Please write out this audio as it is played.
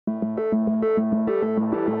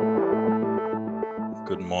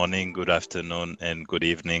Good morning, good afternoon, and good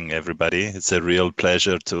evening, everybody. It's a real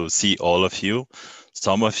pleasure to see all of you.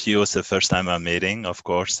 Some of you, it's the first time I'm meeting, of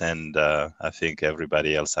course, and I think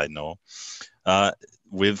everybody else I know.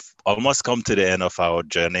 We've almost come to the end of our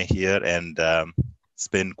journey here, and it's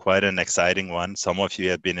been quite an exciting one. Some of you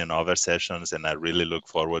have been in other sessions, and I really look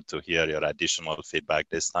forward to hear your additional feedback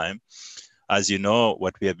this time. As you know,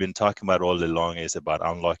 what we have been talking about all along is about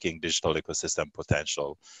unlocking digital ecosystem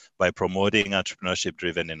potential by promoting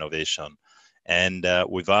entrepreneurship-driven innovation. And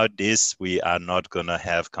without this, we are not going to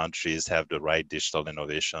have countries have the right digital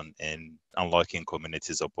innovation in unlocking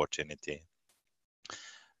communities' opportunity.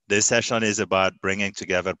 This session is about bringing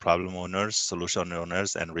together problem owners, solution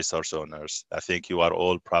owners, and resource owners. I think you are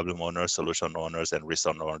all problem owners, solution owners, and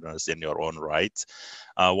resource owners in your own right.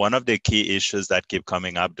 One of the key issues that keep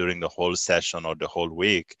coming up during the whole session or the whole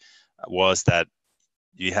week was that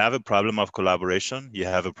you have a problem of collaboration, you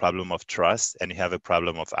have a problem of trust, and you have a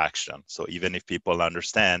problem of action. So even if people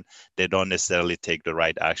understand, they don't necessarily take the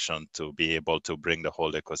right action to be able to bring the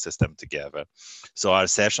whole ecosystem together. So our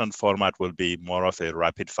session format will be more of a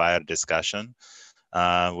rapid fire discussion.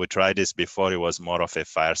 We tried this before, it was more of a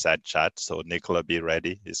fireside chat. So Nicola, be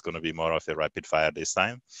ready. It's going to be more of a rapid fire this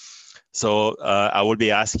time. So I will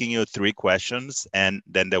be asking you 3 questions, and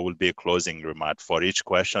then there will be a closing remark. For each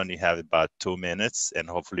question, you have about 2 minutes, and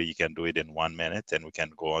hopefully you can do it in 1 minute, and we can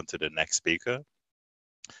go on to the next speaker.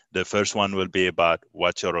 The first one will be about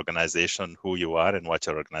what your organization, who you are, and what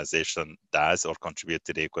your organization does or contribute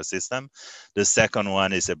to the ecosystem. The second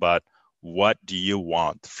one is about what do you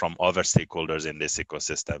want from other stakeholders in this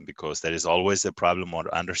ecosystem, because there is always a problem of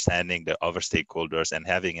understanding the other stakeholders and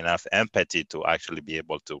having enough empathy to actually be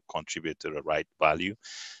able to contribute to the right value.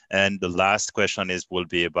 And the last question will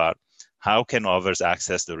be about how can others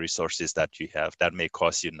access the resources that you have that may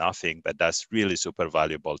cost you nothing, but that's really super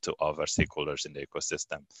valuable to other stakeholders in the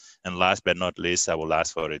ecosystem. And last but not least, I will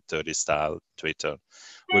ask for a 30-style Twitter.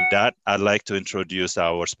 With that, I'd like to introduce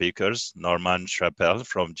our speakers, Norman Schrappel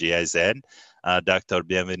from GIZ, Dr.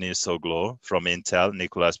 Bienvenu Soglo from Intel,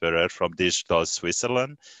 Nicolas Berrer from Digital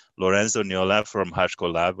Switzerland, Lorenzo Niola from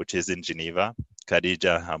Hashco Lab, which is in Geneva,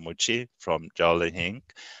 Khadija Hamouchi from Jolly Inc.,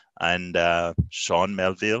 and Sean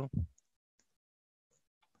Melville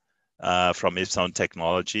from Ipson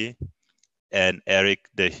Technology, and Eric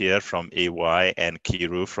De Heer from EY, and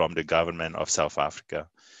Kiru from the government of South Africa.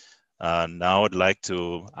 Now I'd like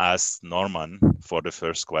to ask Norman for the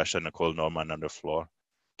first question. I call Norman on the floor.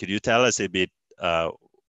 Could you tell us a bit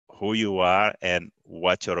who you are and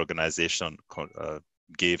what your organization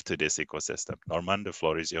gave to this ecosystem? Norman, the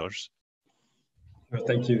floor is yours.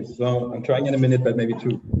 Thank you. So I'm trying in a minute, but maybe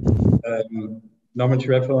 2. Norman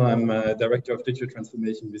Schrappel, I'm Director of Digital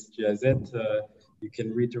Transformation with GIZ. You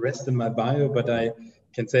can read the rest in my bio, but I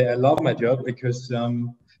can say I love my job because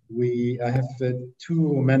I have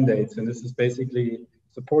 2 mandates, and this is basically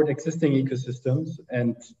support existing ecosystems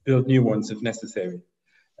and build new ones if necessary.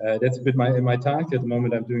 That's a bit my task. At the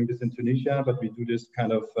moment, I'm doing this in Tunisia, but we do this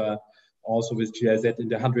kind of also with GIZ in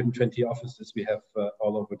the 120 offices we have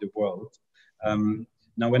all over the world.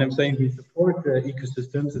 Now, when I'm saying we support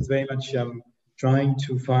ecosystems, it's very much trying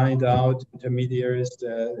to find out intermediaries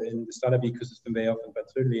in the startup ecosystem very often,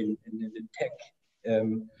 but certainly in the tech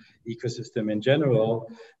ecosystem in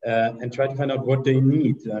general, and try to find out what they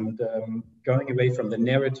need, and going away from the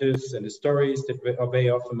narratives and the stories that are very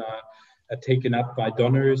often are taken up by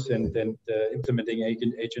donors and implementing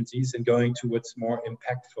agencies, and going to what's more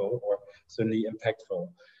impactful, or certainly impactful.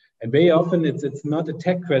 And very often it's not a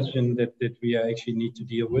tech question that we actually need to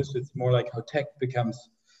deal with. It's more like how tech becomes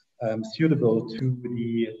suitable to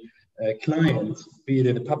the clients, be it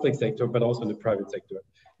in the public sector, but also in the private sector.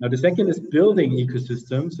 Now, the second is building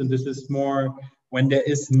ecosystems, and this is more when there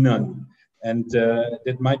is none. And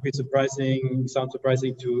that might be sound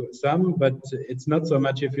surprising to some, but it's not so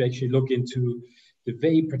much if you actually look into the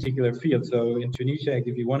very particular field. So in Tunisia, I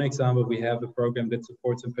give you one example, we have a program that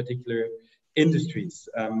supports in particular industries,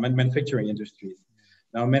 manufacturing industries.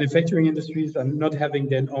 Now, manufacturing industries are not having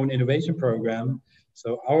their own innovation program.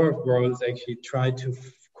 So our role is actually try to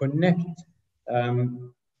connect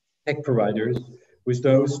tech providers with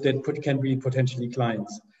those that can be potentially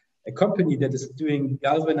clients. A company that is doing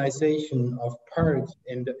galvanization of parts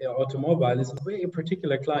in the automobile is a very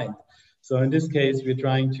particular client. So in this case, we're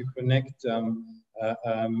trying to connect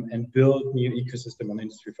and build new ecosystem on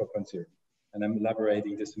Industry 4.0. And I'm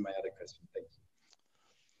elaborating this in my other question. Thank you.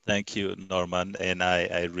 Thank you, Norman. And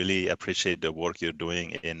I really appreciate the work you're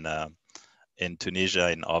doing in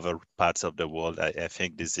Tunisia, in other parts of the world. I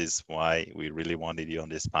think this is why we really wanted you on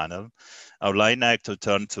this panel. I would like now to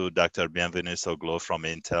turn to Dr. Bienvenu Soglo from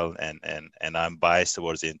Intel, and I'm biased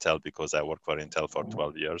towards Intel because I worked for Intel for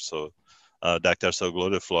 12 years. So Dr.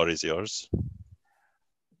 Soglo, the floor is yours.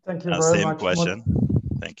 Thank you very same much. Question.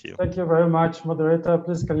 Thank you. Thank you very much, moderator.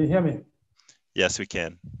 Please, can you hear me? Yes, we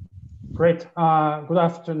can. Great. Good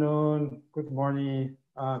afternoon, good morning,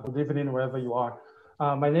 good evening, wherever you are.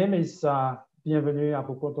 My name is Bienvenu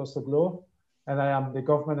Abukoto Soglo, and I am the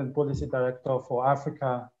Government and Policy Director for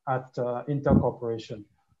Africa at Intel Corporation.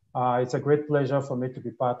 It's a great pleasure for me to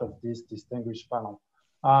be part of this distinguished panel.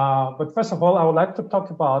 But first of all, I would like to talk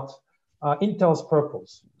about Intel's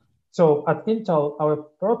purpose. So at Intel, our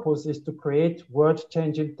purpose is to create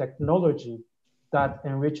world-changing technology that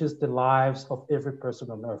enriches the lives of every person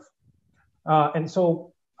on Earth. And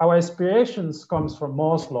so our aspirations comes from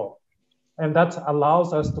Moore's law, and that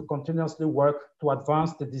allows us to continuously work to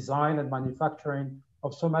advance the design and manufacturing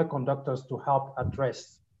of semiconductors to help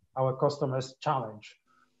address our customers' challenge.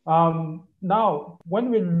 Now, when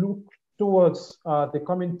we look towards the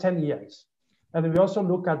coming 10 years, and we also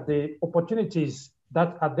look at the opportunities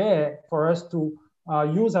that are there for us to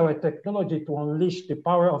use our technology to unleash the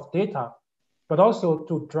power of data, but also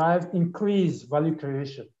to drive increased value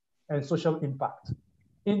creation and social impact.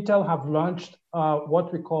 Intel have launched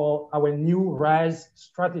what we call our new RISE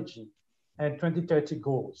strategy and 2030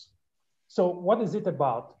 goals. So what is it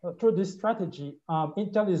about? Through this strategy,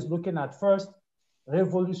 Intel is looking at first,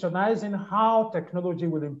 revolutionizing how technology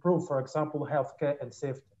will improve, for example, healthcare and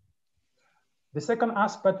safety. The second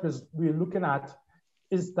aspect we're looking at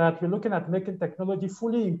is that we're looking at making technology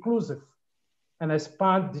fully inclusive and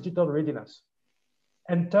expand digital readiness.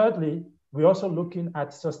 And thirdly, we're also looking at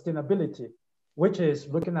sustainability, which is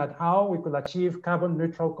looking at how we could achieve carbon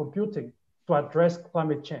neutral computing to address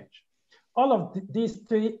climate change. All of these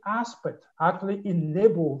three aspects are actually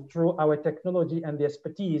enabled through our technology and the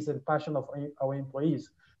expertise and passion of our employees.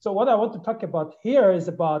 So what I want to talk about here is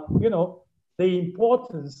about, the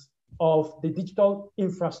importance of the digital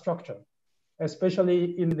infrastructure,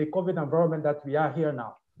 especially in the COVID environment that we are here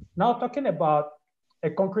now. Now talking about a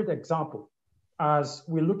concrete example, as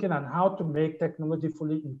we're looking at how to make technology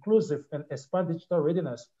fully inclusive and expand digital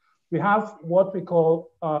readiness, we have what we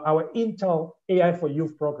call our Intel AI for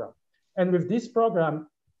Youth program. And with this program,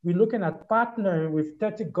 we're looking at partnering with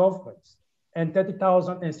 30 governments and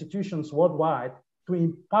 30,000 institutions worldwide to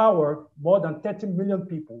empower more than 30 million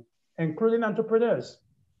people, including entrepreneurs,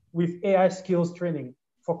 with AI skills training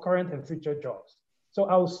for current and future jobs. So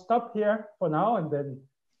I'll stop here for now, and then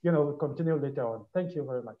we'll continue later on. Thank you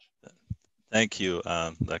very much. Thank you,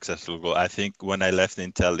 Dr. Soglo. I think when I left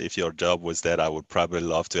Intel, if your job was there, I would probably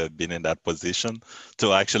love to have been in that position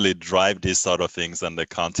to actually drive these sort of things on the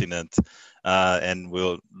continent. And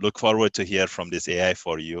we'll look forward to hear from this AI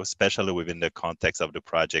for you, especially within the context of the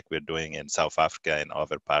project we're doing in South Africa and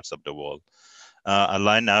other parts of the world. I'd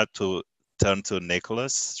like now to turn to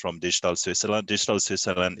Nicholas from Digital Switzerland. Digital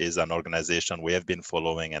Switzerland is an organization we have been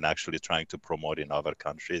following and actually trying to promote in other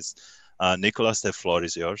countries. Nicholas, the floor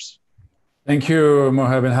is yours. Thank you,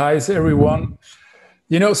 Mohamed. Hi, everyone.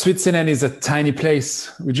 Switzerland is a tiny place.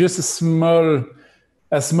 We're just a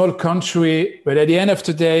small country, but at the end of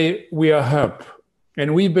the day, we are a hub.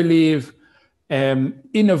 And we believe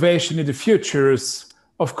innovation in the futures,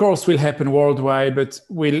 of course, will happen worldwide, but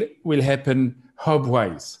will happen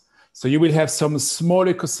hub-wise. So you will have some small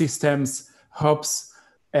ecosystems, hubs,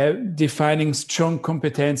 defining strong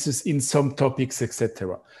competences in some topics,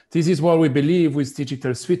 etc. This is what we believe with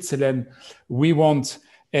Digital Switzerland. We want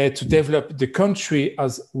to develop the country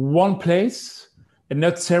as one place, and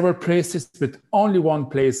not several places, but only one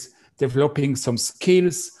place, developing some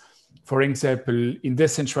skills, for example, in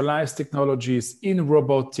decentralized technologies, in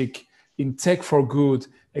robotic, in tech for good,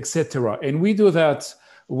 etc. And we do that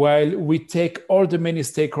while we take all the many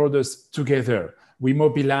stakeholders together. We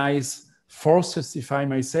mobilize forces, if I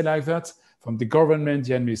may say like that, from the government,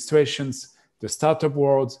 the administrations, the startup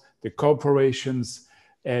world, the corporations,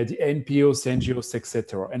 the NPOs, NGOs,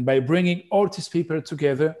 etc. And by bringing all these people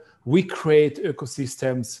together, we create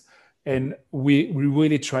ecosystems, and we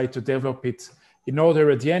really try to develop it in order,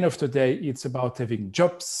 at the end of the day, it's about having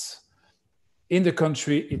jobs in the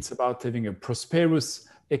country, it's about having a prosperous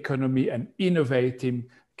economy and innovating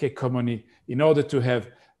economy in order to have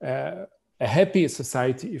a happy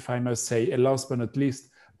society, if I must say, and last but not least,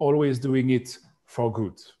 always doing it for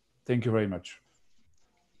good. Thank you very much.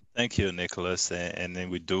 Thank you, Nicholas. And then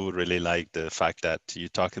we do really like the fact that you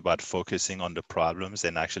talk about focusing on the problems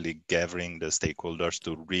and actually gathering the stakeholders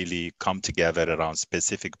to really come together around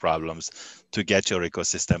specific problems to get your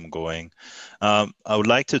ecosystem going. I would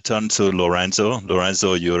like to turn to Lorenzo.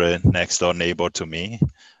 Lorenzo, you're a next door neighbor to me.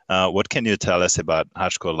 What can you tell us about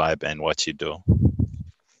HashiCorp Lab and what you do?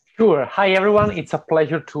 Sure. Hi, everyone. It's a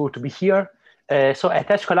pleasure to be here. So at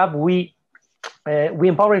HashiCorp Lab, we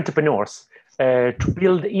empower entrepreneurs to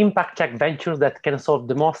build impact tech ventures that can solve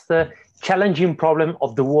the most challenging problem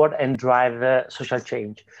of the world and drive social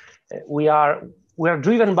change. We are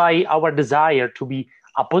driven by our desire to be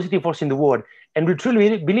a positive force in the world, and we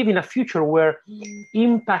truly believe in a future where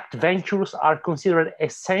impact ventures are considered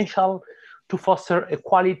essential to foster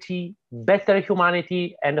equality, better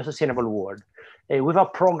humanity, and a sustainable world. We have a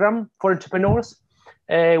program for entrepreneurs.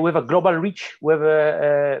 We have a global reach. We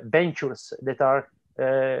have ventures that are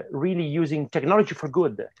really using technology for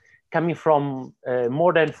good, coming from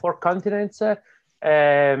more than 4 continents. We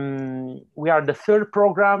are the 3rd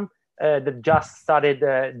program that just started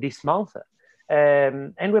this month.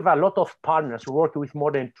 And we have a lot of partners. We work with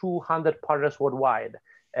more than 200 partners worldwide,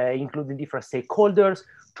 including different stakeholders,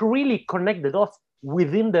 to really connect the dots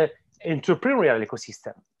within the entrepreneurial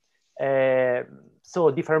ecosystem. So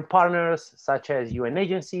different partners such as UN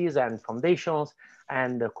agencies and foundations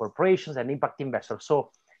and corporations and impact investors.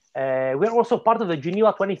 So we're also part of the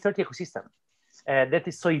Geneva 2030 ecosystem. That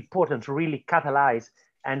is so important to really catalyze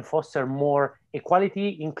and foster more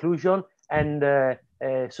equality, inclusion, and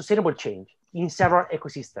sustainable change in several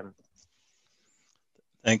ecosystems.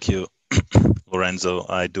 Thank you, Lorenzo.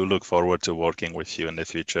 I do look forward to working with you in the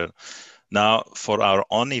future. Now, for our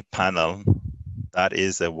only panel, that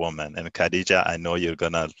is a woman. And Khadija, I know you're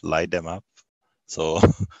going to light them up. So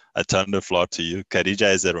I turn the floor to you.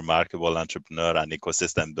 Khadija is a remarkable entrepreneur and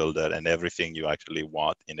ecosystem builder and everything you actually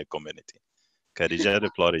want in a community. Khadija, the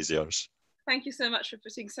floor is yours. Thank you so much for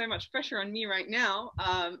putting so much pressure on me right now.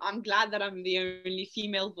 I'm glad that I'm the only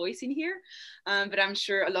female voice in here, but I'm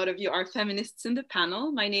sure a lot of you are feminists in the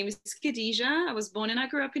panel. My name is Khadija. I was born and I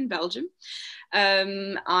grew up in Belgium.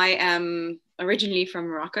 I am originally from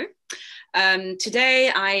Morocco. Today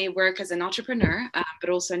I work as an entrepreneur, but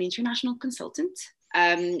also an international consultant.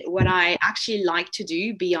 What I actually like to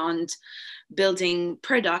do beyond building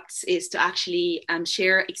products is to actually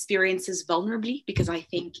share experiences vulnerably, because I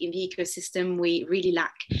think in the ecosystem we really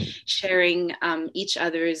lack sharing each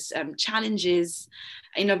other's challenges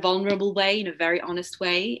in a vulnerable way, in a very honest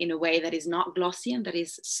way, in a way that is not glossy and that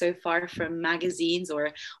is so far from magazines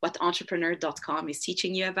or what entrepreneur.com is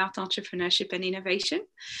teaching you about entrepreneurship and innovation.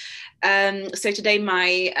 So today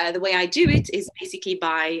the way I do it is basically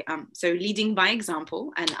by leading by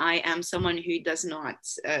example, and I am someone who does not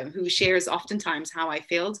who shares oftentimes how I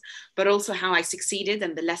failed, but also how I succeeded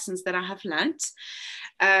and the lessons that I have learned.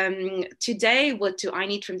 Today, what do I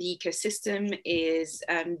need from the ecosystem is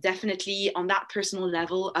definitely on that personal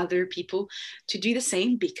level, other people to do the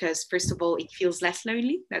same, because first of all, it feels less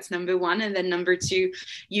lonely. That's number one. And then number two,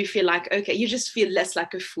 you feel like, okay, you just feel less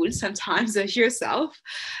like a fool sometimes of yourself.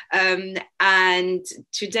 And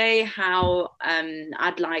today, how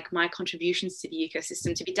I'd like my contributions to the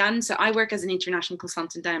ecosystem to be done. So I work as an international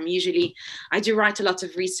consultant. I do write a lot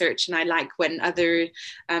of research, and I like when other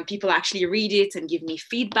people actually read it and give me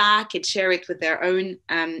feedback and share it with their own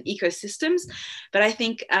ecosystems. But I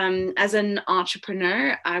think as an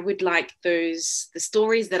entrepreneur, I would like the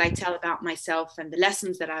stories that I tell about myself and the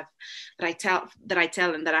lessons that I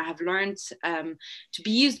tell and that I have learned to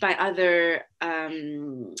be used by other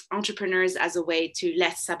entrepreneurs as a way to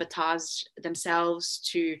less sabotage themselves,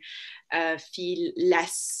 to feel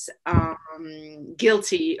less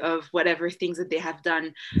guilty of whatever things that they have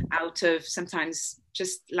done out of sometimes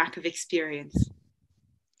just lack of experience.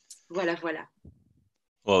 Voilà.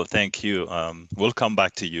 Well, thank you. We'll come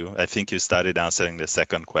back to you. I think you started answering the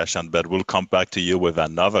second question, but we'll come back to you with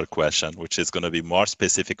another question, which is going to be more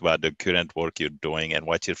specific about the current work you're doing and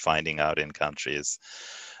what you're finding out in countries.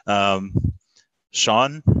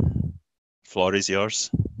 Sean, floor is yours.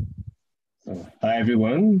 Hi,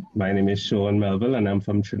 everyone. My name is Sean Melville, and I'm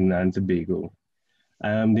from Trinidad and Tobago. I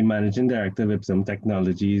am the Managing Director of Ipsum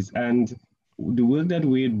Technologies, and the work that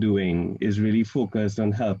we're doing is really focused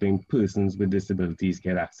on helping persons with disabilities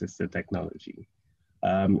get access to technology.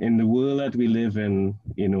 In the world that we live in,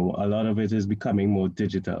 a lot of it is becoming more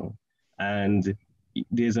digital, and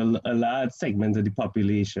there's a large segment of the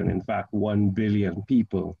population, in fact, 1 billion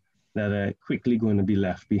people, that are quickly going to be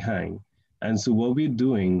left behind. And so what we're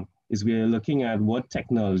doing is we're looking at what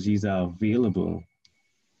technologies are available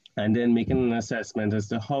and then making an assessment as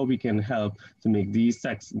to how we can help to make these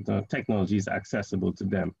technologies accessible to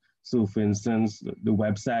them. So for instance, the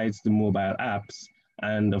websites, the mobile apps,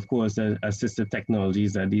 and of course, the assistive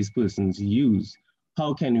technologies that these persons use.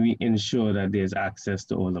 How can we ensure that there's access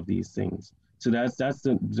to all of these things? So that's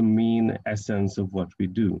the main essence of what we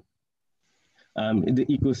do. The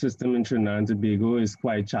ecosystem in Trinidad and Tobago is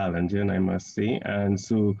quite challenging, I must say. And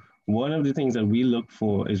so one of the things that we look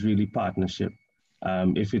for is really partnership.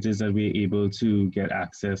 If it is that we're able to get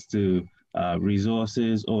access to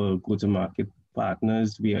resources or go-to-market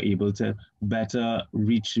partners, we are able to better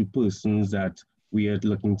reach the persons that we are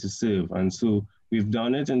looking to serve. And so we've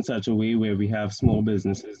done it in such a way where we have small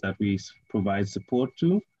businesses that we provide support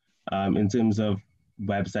to in terms of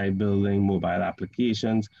website building, mobile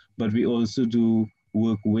applications, but we also do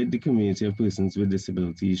work with the community of persons with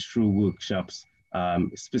disabilities through workshops,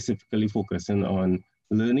 specifically focusing on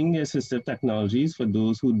learning the assistive technologies for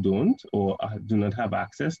those who don't or do not have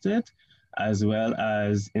access to it, as well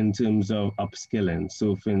as in terms of upskilling.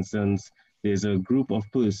 So for instance, there's a group of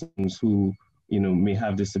persons who may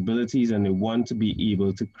have disabilities and they want to be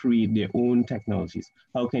able to create their own technologies.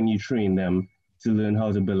 How can you train them to learn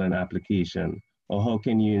how to build an application? Or how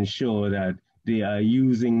can you ensure that they are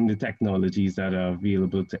using the technologies that are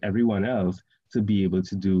available to everyone else to be able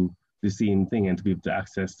to do the same thing and to be able to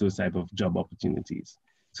access those type of job opportunities?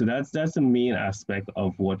 So that's the main aspect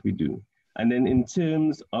of what we do. And then in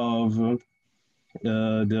terms of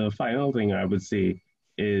the final thing I would say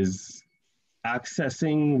is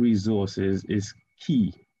accessing resources is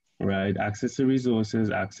key, right? Access to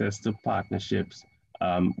resources, access to partnerships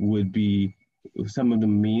would be some of the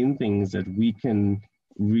main things that we can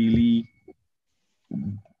really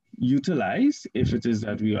utilize if it is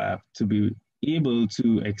that we have to be able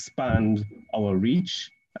to expand our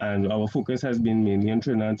reach. And our focus has been mainly on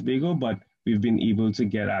Trinidad and Tobago, but we've been able to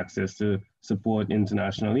get access to support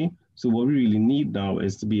internationally. So what we really need now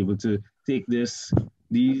is to be able to take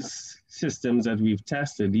these systems that we've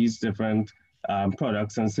tested, these different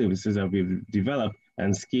products and services that we've developed,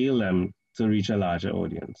 and scale them to reach a larger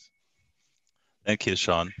audience. Thank you,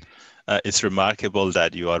 Sean. It's remarkable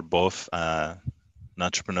that you are both an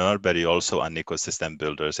entrepreneur, but you're also an ecosystem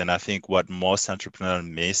builders. And I think what most entrepreneurs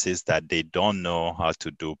miss is that they don't know how to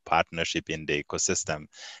do partnership in the ecosystem.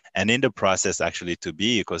 And in the process, actually, to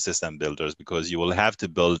be ecosystem builders, because you will have to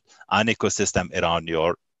build an ecosystem around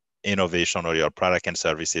your innovation or your product and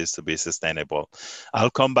services to be sustainable. I'll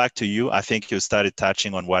come back to you. I think you started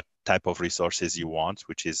touching on what type of resources you want,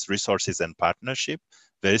 which is resources and partnership.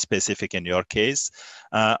 Very specific in your case.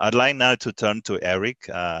 I'd like now to turn to Eric.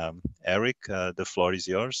 Eric, the floor is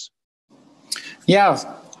yours. Yeah,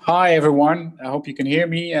 hi everyone. I hope you can hear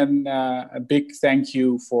me, and a big thank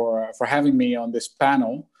you for having me on this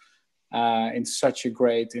panel in such a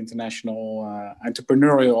great international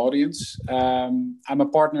entrepreneurial audience. I'm a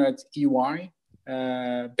partner at EY,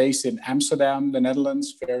 based in Amsterdam, the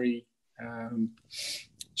Netherlands. Very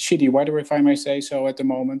shitty weather, if I may say so, at the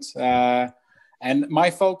moment. And my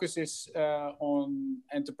focus is on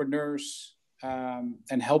entrepreneurs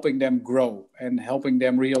and helping them grow and helping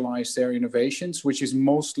them realize their innovations, which is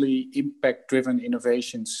mostly impact-driven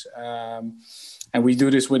innovations. And we do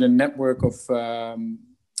this with a network of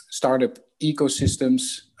startup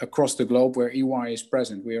ecosystems across the globe where EY is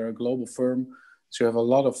present. We are a global firm, so we have a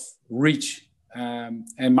lot of reach.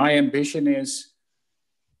 And my ambition is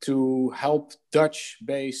to help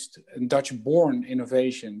Dutch-based and Dutch-born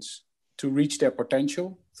innovations to reach their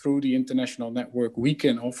potential through the international network we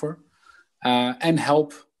can offer, and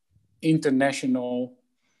help international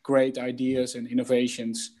great ideas and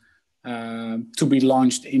innovations to be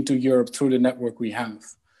launched into Europe through the network we have.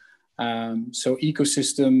 So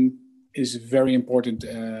ecosystem is very important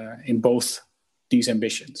in both these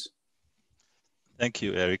ambitions. Thank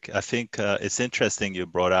you, Eric. I think it's interesting you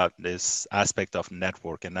brought out this aspect of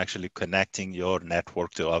network and actually connecting your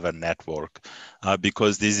network to other network,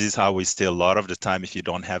 because this is how we still, a lot of the time, if you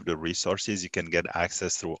don't have the resources, you can get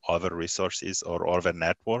access through other resources or other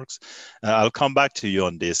networks. I'll come back to you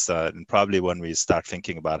on this, and probably when we start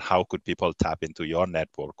thinking about how could people tap into your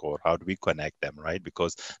network or how do we connect them, right?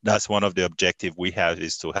 Because that's one of the objectives we have,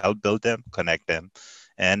 is to help build them, connect them,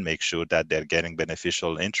 and make sure that they're getting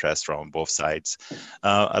beneficial interest from both sides.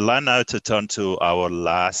 I'd like now to turn to our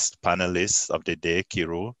last panelist of the day,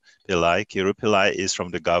 Kiru Pillai. Kiru Pillai is from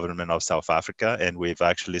the government of South Africa, and we've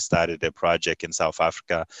actually started a project in South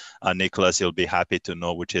Africa. Nicholas, you'll be happy to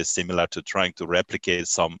know, which is similar to trying to replicate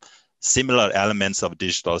some similar elements of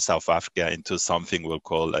digital South Africa into something we'll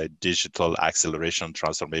call a digital acceleration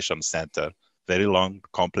transformation center. very long,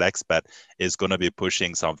 complex, but is going to be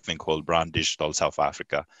pushing something called Brand Digital South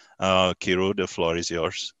Africa. Kiru, the floor is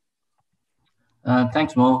yours.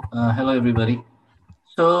 Thanks, Mo. Hello, everybody.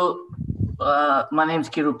 So my name is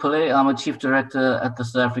Kiru Pillay. I'm a Chief Director at the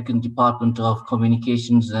South African Department of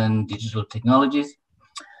Communications and Digital Technologies.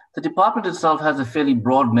 The department itself has a fairly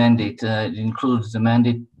broad mandate. It includes the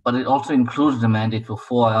mandate, but it also includes the mandate for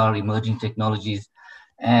 4IR emerging technologies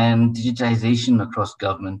and digitization across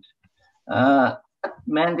government. That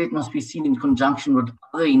mandate must be seen in conjunction with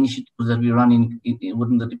other initiatives that we run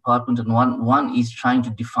within the department. And one is trying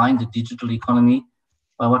to define the digital economy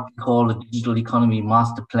by what we call the Digital Economy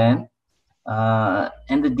Master Plan.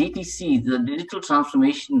 And the DTC, the Digital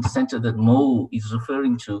Transformation Center that Mo is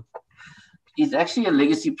referring to, is actually a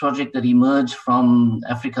legacy project that emerged from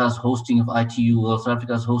Africa's hosting of ITU World, South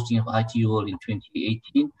Africa's hosting of ITU World in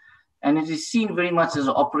 2018. And it is seen very much as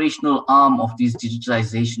an operational arm of these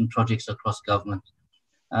digitization projects across government.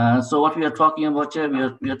 So what we are talking about here,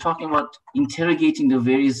 we are talking about interrogating the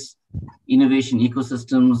various innovation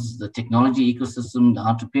ecosystems, the technology ecosystem, the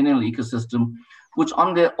entrepreneurial ecosystem, which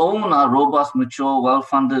on their own are robust, mature,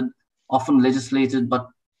 well-funded, often legislated, but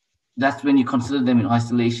that's when you consider them in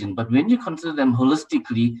isolation. But when you consider them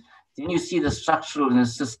holistically, then you see the structural and the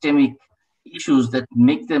systemic issues that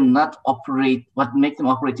make them operate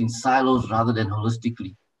in silos rather than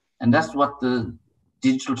holistically. And that's what the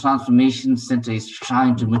Digital Transformation Center is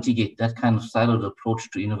trying to mitigate, that kind of siloed approach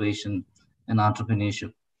to innovation and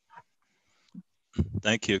entrepreneurship.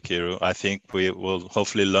 Thank you, Kiru. I think we will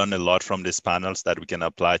hopefully learn a lot from these panels that we can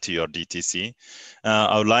apply to your DTC.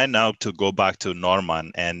 I would like now to go back to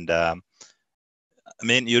Norman. And I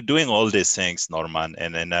mean, you're doing all these things, Norman,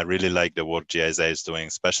 and I really like the work GIZ is doing,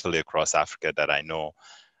 especially across Africa that I know.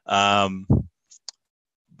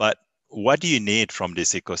 But what do you need from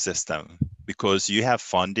this ecosystem? Because you have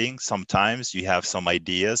funding, sometimes you have some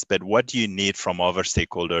ideas, but what do you need from other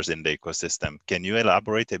stakeholders in the ecosystem? Can you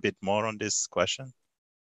elaborate a bit more on this question?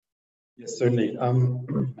 Yes, certainly.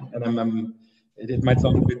 It might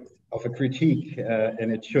sound a bit of a critique,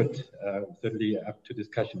 and it should, certainly up to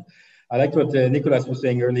discussion. I liked what Nicolas was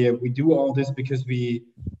saying earlier. We do all this because we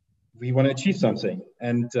want to achieve something,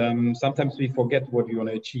 and sometimes we forget what we want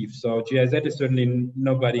to achieve. So GIZ is certainly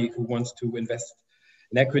nobody who wants to invest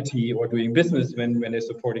in equity or doing business when they're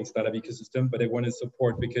supporting startup ecosystem, but they want to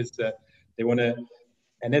support because they want to,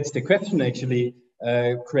 and that's the question actually,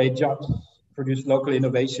 create jobs, produce local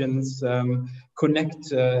innovations,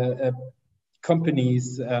 connect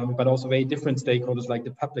companies, but also very different stakeholders like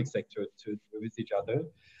the public sector with each other.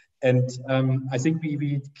 And I think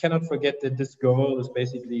we cannot forget that this goal is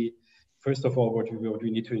basically, first of all, what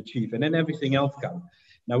we need to achieve, and then everything else comes.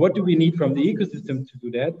 Now, what do we need from the ecosystem to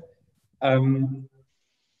do that?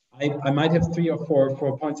 I might have 3 or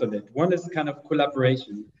 4 points on it. One is kind of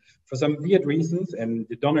collaboration. For some weird reasons, and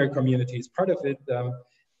the donor community is part of it,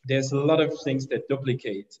 there's a lot of things that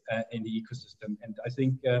duplicate in the ecosystem. And I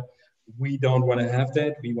think we don't want to have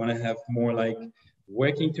that. We want to have more like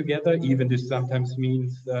working together, even this sometimes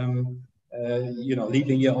means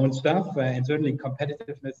leading your own stuff, and certainly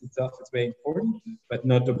competitiveness itself is very important, but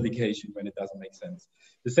not duplication when it doesn't make sense.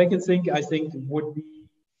 The second thing I think would be,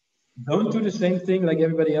 don't do the same thing like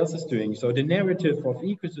everybody else is doing. So the narrative of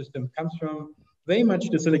ecosystem comes from very much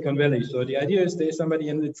the Silicon Valley. So the idea is there's somebody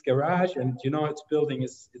in its garage and it's building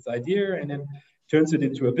its idea and then turns it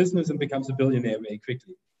into a business and becomes a billionaire very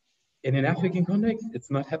quickly. In an African context, it's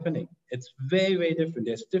not happening. It's very, very different.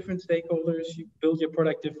 There's different stakeholders. You build your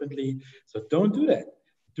product differently. So don't do that.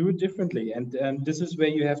 Do it differently. And this is where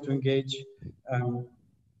you have to engage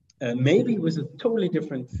maybe with a totally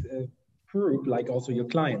different group, like also your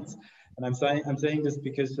clients. And I'm saying this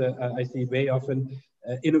because I see very often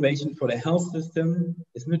innovation for the health system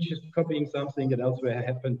is not just copying something that elsewhere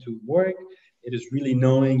happened to work. It is really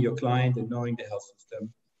knowing your client and knowing the health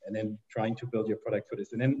system, and then trying to build your product for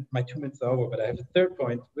this. And then my 2 minutes are over, but I have a third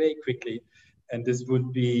point very quickly, and this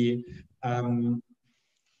would be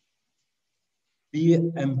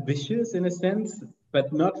ambitious in a sense,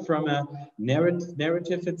 but not from a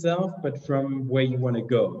narrative itself, but from where you want to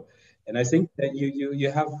go. And I think that you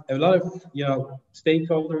have a lot of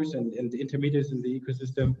stakeholders and intermediaries in the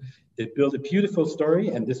ecosystem that build a beautiful story,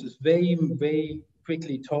 and this is very, very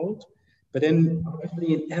quickly told. But then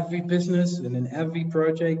obviously in every business and in every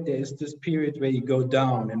project, there is this period where you go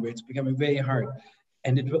down and where it's becoming very hard.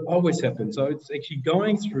 And it will always happen. So it's actually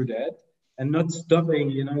going through that and not stopping,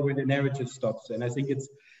 where the narrative stops. And I think it's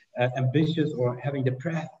ambitious or having the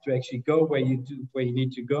breath to actually go where you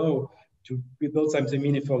need to go to build something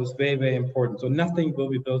meaningful is very, very important. So nothing will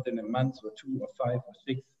be built in a month or 2 or 5 or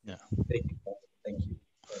 6. Yeah. Thank you.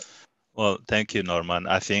 Well, thank you, Norman.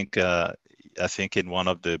 I think in one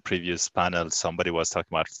of the previous panels, somebody was talking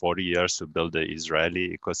about 40 years to build the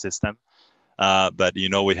Israeli ecosystem. But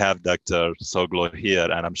we have Dr. Soglo here,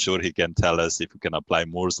 and I'm sure he can tell us if we can apply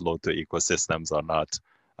Moore's law to ecosystems or not.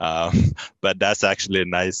 But that's actually a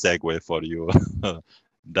nice segue for you,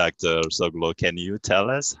 Dr. Soglo. Can you tell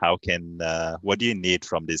us what do you need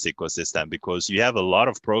from this ecosystem? Because you have a lot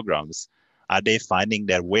of programs. Are they finding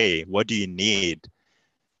their way? What do you need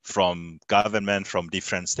from government, from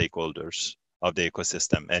different stakeholders of the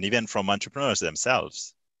ecosystem, and even from entrepreneurs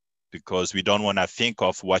themselves? Because we don't want to think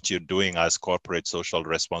of what you're doing as corporate social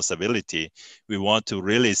responsibility. We want to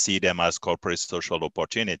really see them as corporate social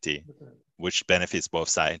opportunity, which benefits both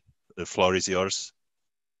sides. The floor is yours.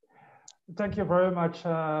 Thank you very much,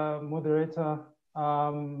 moderator.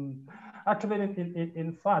 Actually,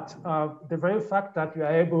 in fact, the very fact that we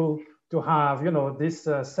are able to have, this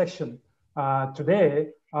session today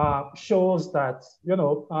shows that,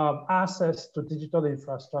 access to digital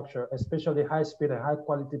infrastructure, especially high-speed and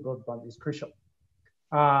high-quality broadband, is crucial.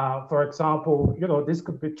 For example, this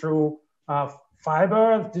could be through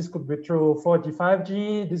fiber, this could be through 4G,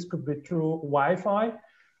 5G, this could be through Wi-Fi,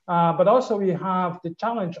 but also we have the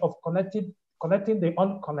challenge of connecting the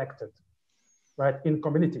unconnected, right, in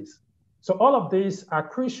communities. So all of these are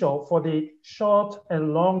crucial for the short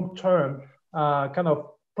and long-term kind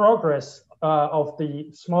of progress of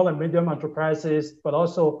the small and medium enterprises, but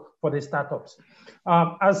also for the startups.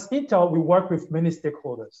 As Intel, we work with many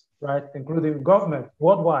stakeholders, right, including government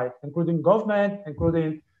worldwide, including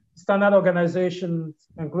standard organizations,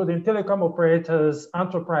 including telecom operators,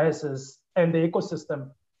 enterprises, and the ecosystem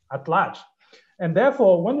at large. And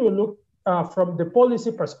therefore, when we look from the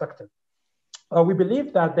policy perspective, we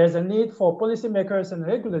believe that there's a need for policymakers and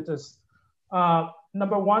regulators,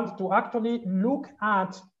 number one, to actually look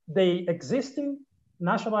at the existing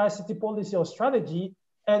national ICT policy or strategy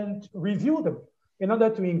and review them in order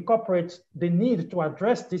to incorporate the need to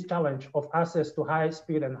address this challenge of access to high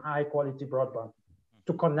speed and high quality broadband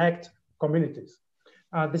to connect communities.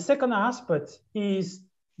 The second aspect is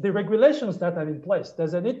the regulations that are in place.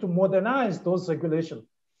 There's a need to modernize those regulations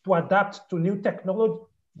to adapt to new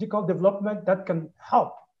technological development that can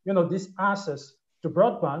help, this access to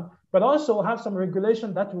broadband, but also have some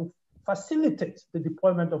regulation that will facilitate the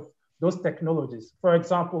deployment of those technologies. For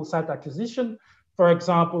example, site acquisition, for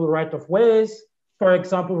example, right of ways, for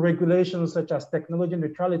example, regulations such as technology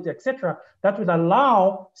neutrality, etc., that would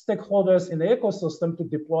allow stakeholders in the ecosystem to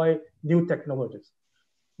deploy new technologies.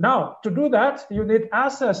 Now, to do that, you need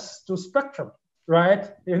access to spectrum,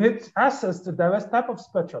 right? You need access to diverse type of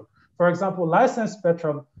spectrum. For example, licensed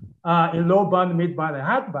spectrum in low band, mid band, and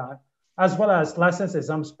high band, as well as licensed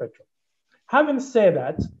exempt spectrum. Having said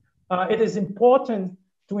that, it is important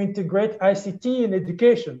to integrate ICT in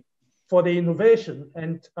education for the innovation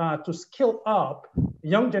and to skill up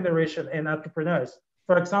young generation and entrepreneurs.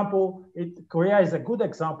 For example, Korea is a good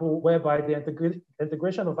example whereby the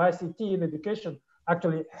integration of ICT in education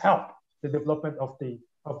actually help the development of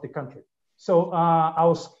the country. So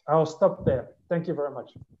I'll stop there. Thank you very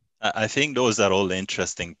much. I think those are all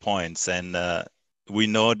interesting points, and we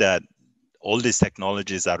know that all these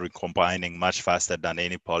technologies are recombining much faster than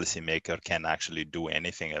any policymaker can actually do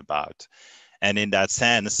anything about. And in that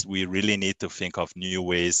sense, we really need to think of new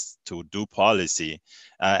ways to do policy.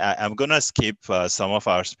 I'm going to skip some of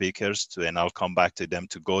our speakers and I'll come back to them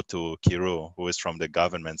to go to Kiru, who is from the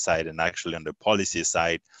government side and actually on the policy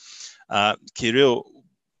side. Kiru,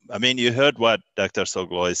 I mean, you heard what Dr.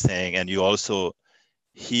 Soglo is saying, and you also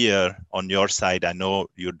here on your side, I know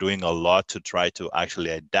you're doing a lot to try to actually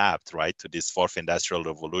adapt, right, to this fourth industrial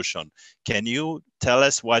revolution. Can you tell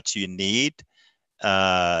us what you need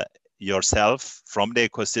yourself from the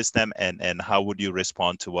ecosystem, and how would you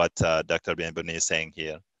respond to what Dr. Bienvenu is saying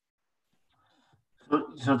here?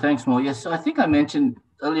 So thanks, Mo. Yes, so I think I mentioned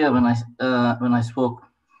earlier when I spoke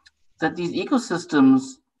that these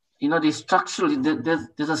ecosystems, they structurally,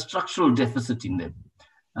 there's a structural deficit in them.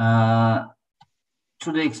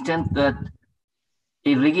 To the extent that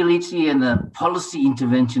a regulatory and a policy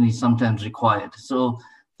intervention is sometimes required. So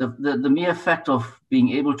the mere fact of being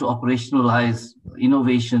able to operationalize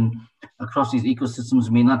innovation across these ecosystems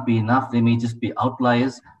may not be enough. They may just be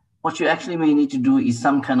outliers. What you actually may need to do is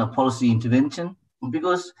some kind of policy intervention,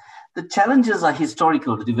 because the challenges are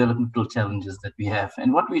historical, the developmental challenges that we have.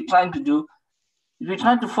 And what we're trying to do is we're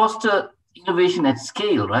trying to foster innovation at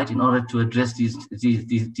scale, right, in order to address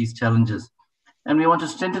these challenges. And we want to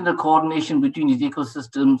strengthen the coordination between these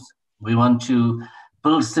ecosystems. We want to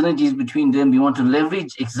build synergies between them. We want to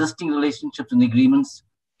leverage existing relationships and agreements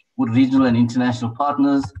with regional and international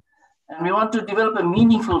partners. And we want to develop a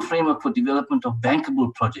meaningful framework for development of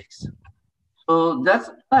bankable projects. So that's,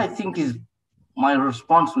 I think, is my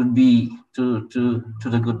response would be to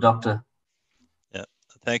the good doctor. Yeah,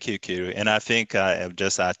 thank you, Kiru. And I think I'll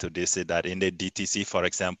just add to this that in the DTC, for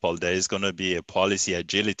example, there is going to be a policy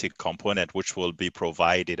agility component which will be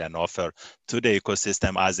provided and offered to the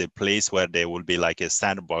ecosystem as a place where there will be like a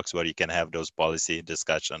sandbox where you can have those policy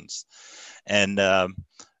discussions. And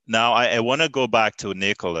now I want to go back to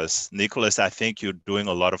Nicholas. Nicholas, I think you're doing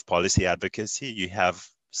a lot of policy advocacy. You have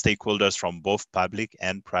stakeholders from both public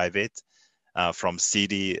and private, from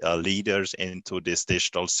city leaders into this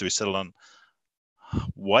digital Switzerland.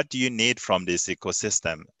 What do you need from this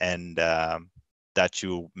ecosystem, and that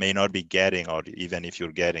you may not be getting, or even if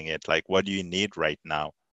you're getting it, like what do you need right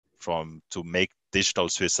now to make digital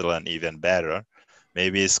Switzerland even better?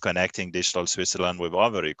 Maybe it's connecting digital Switzerland with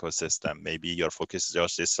other ecosystem. Maybe your focus is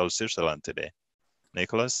just digital Switzerland today.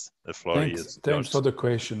 Nicholas, the floor is yours. Thanks for the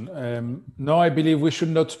question. No, I believe we should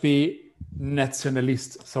not be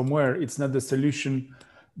nationalist somewhere. It's not the solution.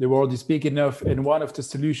 The world is big enough, and one of the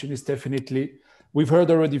solutions is definitely, we've heard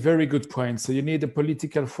already very good points. So you need a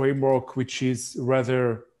political framework which is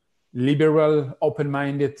rather liberal,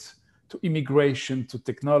 open-minded to immigration, to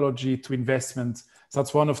technology, to investment. So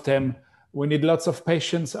that's one of them. We need lots of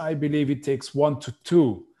patience. I believe it takes 1 to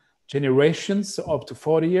 2 generations, so up to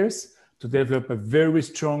 40 years, to develop a very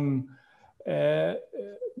strong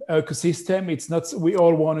ecosystem. It's not, we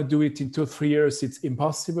all want to do it in 2 or 3 years. It's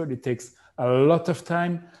impossible. It takes a lot of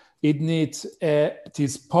time. It needs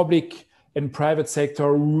this public and private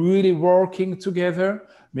sector really working together.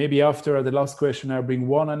 Maybe after the last question, I'll bring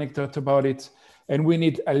one anecdote about it. And we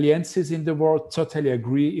need alliances in the world. Totally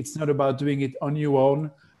agree. It's not about doing it on your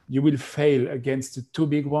own. You will fail against the 2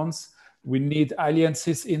 big ones. We need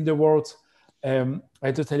alliances in the world.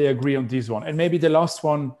 I totally agree on this one. And maybe the last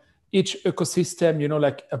one, each ecosystem, you know,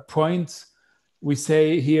 like a point we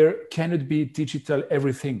say here, cannot be digital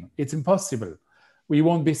everything. It's impossible. We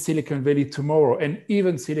won't be Silicon Valley tomorrow. And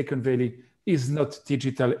even Silicon Valley is not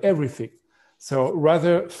digital everything. So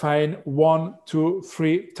rather find 1, 2,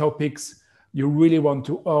 3 topics you really want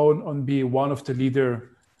to own and be one of the leaders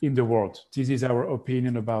in the world. This is our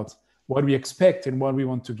opinion about what we expect and what we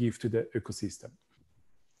want to give to the ecosystem.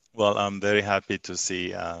 Well, I'm very happy to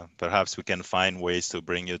see perhaps we can find ways to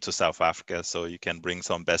bring you to South Africa so you can bring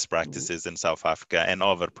some best practices in South Africa and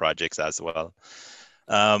other projects as well.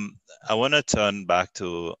 I want to turn back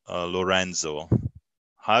to Lorenzo.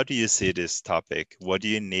 How do you see this topic? What do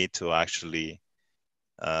you need to actually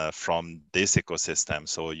from this ecosystem?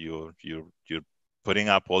 So you're putting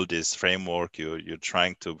up all this framework, you're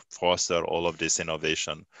trying to foster all of this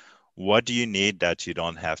innovation. What do you need that you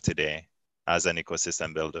don't have today as an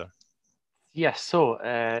ecosystem builder? Yes, so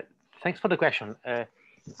thanks for the question.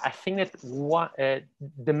 I think that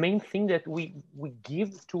the main thing that we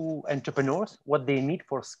give to entrepreneurs, what they need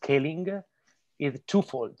for scaling, is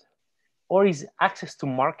twofold. Or is access to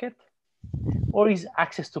market, or is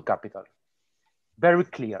access to capital. Very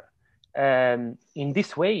clear. In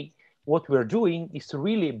this way, what we're doing is to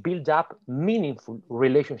really build up meaningful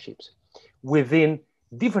relationships within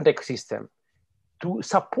different ecosystems to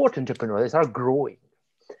support entrepreneurs that are growing.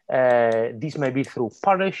 This may be through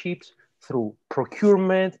partnerships, through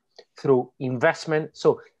procurement, through investment.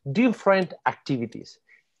 So different activities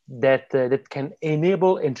that can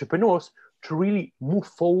enable entrepreneurs to really move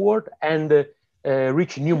forward and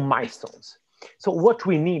reach new milestones. So what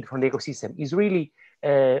we need from the ecosystem is really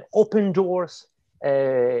open doors,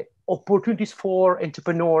 opportunities for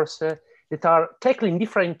entrepreneurs that are tackling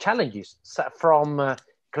different challenges from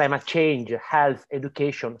climate change, health,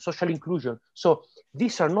 education, social inclusion. So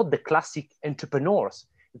these are not the classic entrepreneurs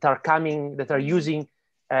that are coming, that are using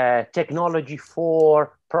technology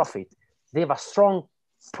for profit. They have a strong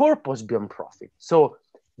purpose beyond profit. So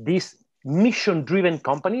these mission-driven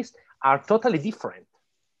companies are totally different.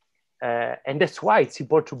 And that's why it's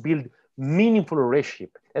important to build meaningful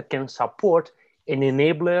relationship that can support and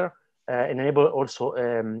enable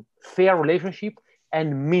also fair relationship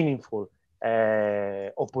and meaningful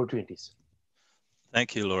opportunities.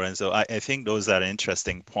 Thank you, Lorenzo. I think those are an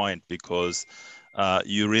interesting point because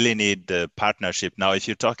you really need the partnership. Now, if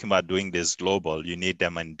you're talking about doing this global, you need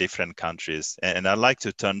them in different countries. And I'd like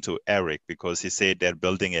to turn to Eric because he said they're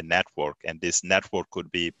building a network, and this network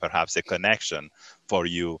could be perhaps a connection for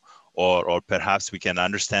you, or perhaps we can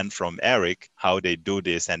understand from Eric how they do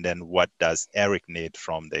this, and then what does Eric need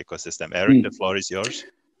from the ecosystem. Eric, the floor is yours.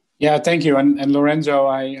 Yeah, thank you. And Lorenzo,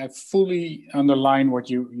 I fully underline what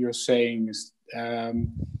you're saying. Is,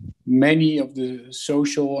 many of the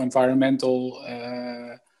social, environmental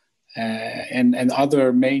and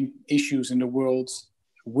other main issues in the world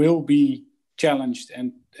will be challenged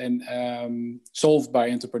and solved by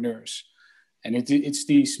entrepreneurs. And it's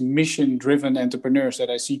these mission-driven entrepreneurs that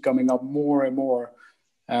I see coming up more and more,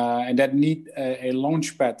 and that need a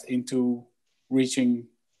launch pad into reaching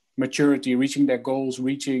maturity, reaching their goals,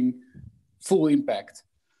 reaching full impact.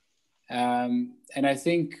 And I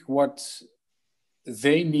think what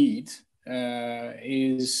they need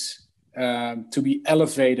is to be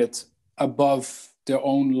elevated above their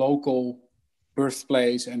own local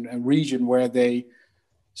birthplace and region where they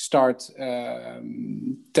start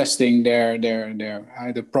testing their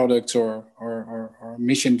either products or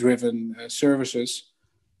mission-driven services.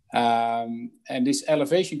 And this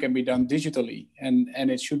elevation can be done digitally,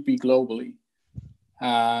 and it should be globally.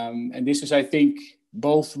 And this is, I think,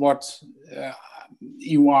 both what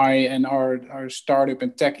EY and our startup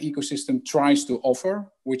and tech ecosystem tries to offer,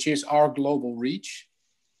 which is our global reach,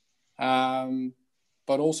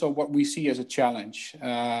 but also what we see as a challenge,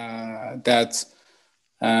 that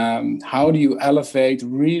how do you elevate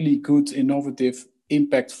really good, innovative,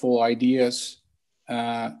 impactful ideas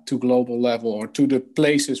to global level, or to the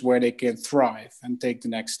places where they can thrive and take the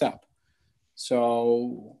next step.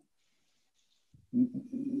 So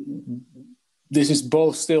this is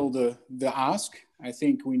both still the ask. I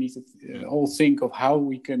think we need to all think of how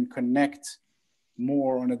we can connect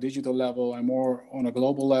more on a digital level and more on a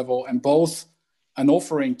global level, and both an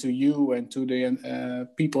offering to you and to the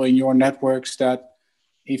people in your networks that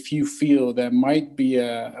if you feel there might be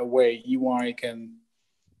a way EY can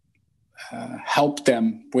help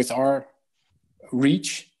them with our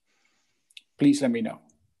reach, please let me know.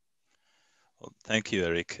 Well, thank you,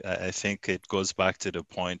 Eric. I think it goes back to the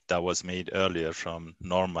point that was made earlier from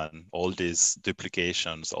Norman, all these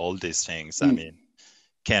duplications, all these things. I mean,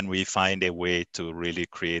 can we find a way to really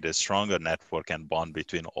create a stronger network and bond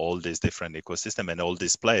between all these different ecosystems and all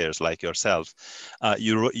these players like yourself?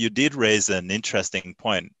 You did raise an interesting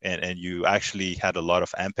point, and you actually had a lot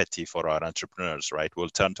of empathy for our entrepreneurs, right? We'll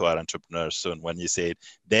turn to our entrepreneurs soon when you said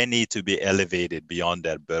they need to be elevated beyond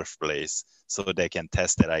their birthplace so they can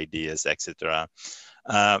test their ideas, etc.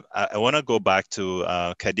 I want to go back to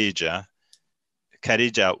Khadija.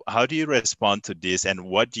 Khadija, how do you respond to this, and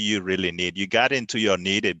what do you really need? You got into your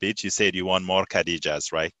need a bit. You said you want more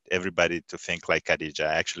Khadijas, right? Everybody to think like Khadija.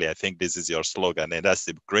 Actually, I think this is your slogan, and that's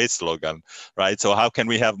a great slogan, right? So how can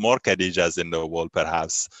we have more Khadijas in the world,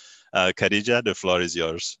 perhaps? Khadija, the floor is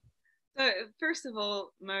yours. So first of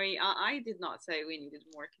all, Murray, I did not say we needed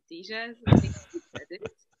more Khadijas. I think you said it.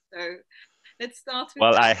 So let's start with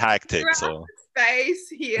well, I hacked it, so space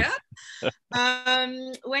here.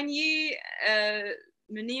 When you,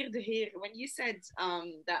 meneer de Heer, when you said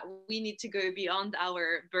that we need to go beyond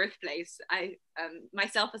our birthplace, I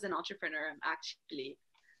myself as an entrepreneur, I'm actually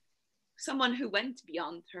someone who went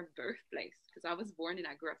beyond her birthplace because I was born and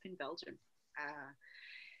I grew up in Belgium.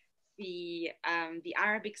 The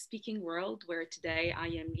Arabic-speaking world, where today I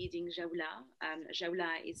am leading Jawla.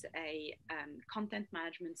 Jawla is a content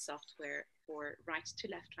management software for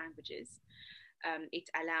right-to-left languages. It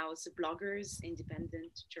allows bloggers,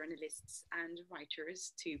 independent journalists, and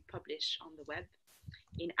writers to publish on the web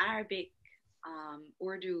in Arabic,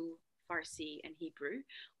 Urdu, Farsi, and Hebrew,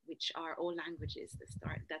 which are all languages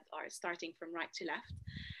that are starting from right to left,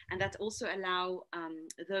 and that also allow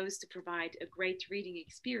those to provide a great reading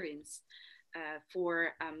experience for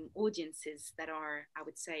audiences that are, I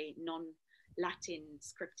would say, non-Latin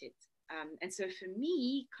scripted. And so for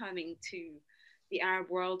me, coming to the Arab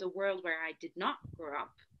world, a world where I did not grow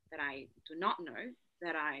up, that I do not know,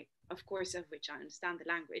 that I, of course, of which I understand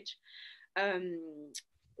the language,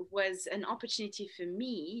 was an opportunity for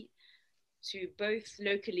me to both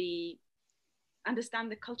locally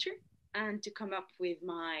understand the culture and to come up with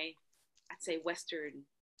my, I'd say, Western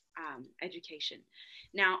education.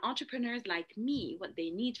 Now, entrepreneurs like me, what they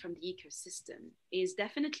need from the ecosystem is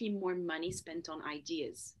definitely more money spent on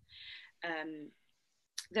ideas.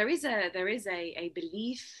 There is a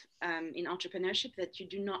belief in entrepreneurship that you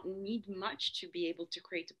do not need much to be able to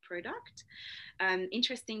create a product.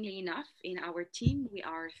 Interestingly enough, in our team, we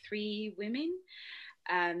are 3 women.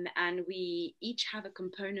 And we each have a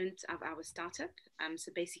component of our startup.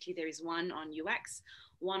 So basically there is one on UX,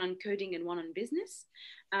 one on coding, and one on business.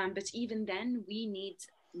 But even then we need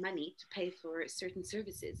money to pay for certain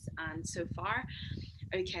services. And so far,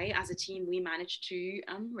 okay, as a team, we managed to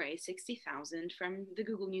raise 60,000 from the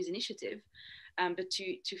Google News Initiative. But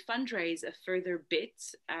to fundraise a further bit,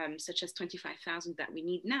 such as 25,000 that we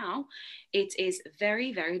need now, it is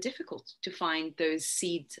very, very difficult to find those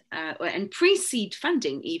seed and pre-seed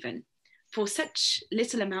funding even. for such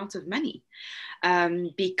little amount of money,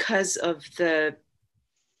 because of the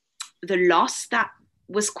loss that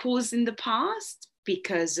was caused in the past,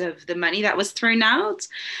 because of the money that was thrown out,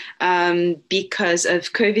 because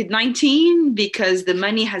of COVID-19, because the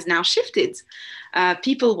money has now shifted.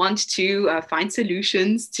 People want to find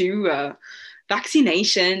solutions to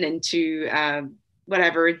vaccination and to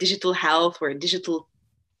whatever, digital health or digital,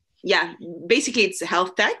 basically it's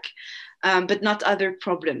health tech, but not other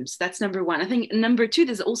problems. That's number one. I think number two,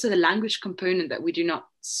 there's also the language component that we do not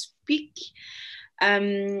speak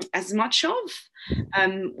as much of,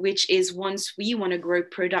 which is, once we want to grow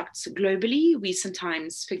products globally, we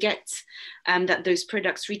sometimes forget that those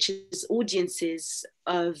products reaches audiences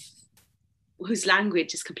of whose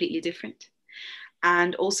language is completely different,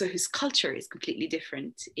 and also whose culture is completely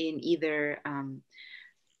different in either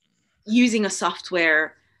using a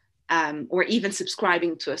software or even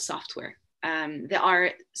subscribing to a software. There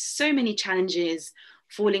are so many challenges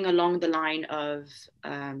falling along the line of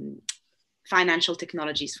financial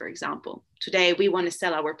technologies, for example. Today, we want to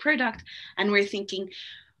sell our product and we're thinking,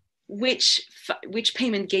 which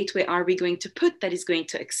payment gateway are we going to put that is going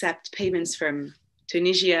to accept payments from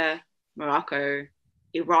Tunisia, Morocco,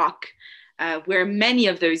 Iraq, where many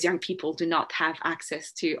of those young people do not have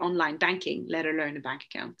access to online banking, let alone a bank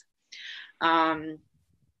account.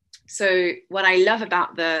 So what I love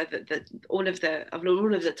about all of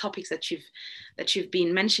the topics that you've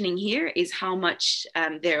been mentioning here is how much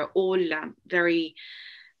they're all very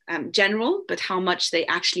general, but how much they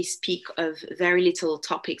actually speak of very little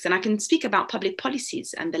topics. And I can speak about public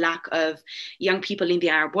policies and the lack of young people in the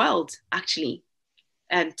Arab world actually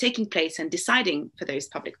taking place and deciding for those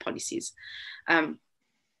public policies.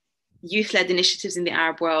 Youth-led initiatives in the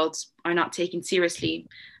Arab world are not taken seriously.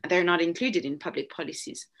 They're not included in public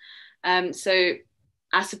policies. So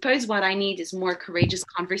I suppose what I need is more courageous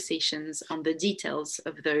conversations on the details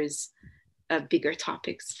of those bigger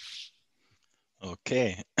topics.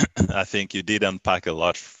 Okay, I think you did unpack a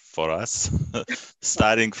lot for us,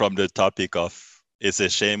 starting from the topic of, it's a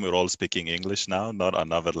shame we're all speaking English now, not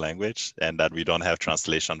another language, and that we don't have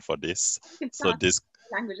translation for this. So this,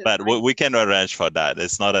 but we can arrange for that.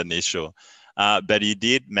 It's not an issue. But you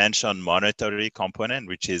did mention monetary component,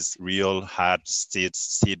 which is real hard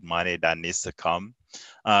seed money that needs to come,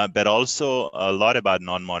 but also a lot about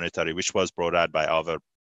non-monetary, which was brought out by other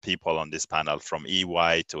people on this panel, from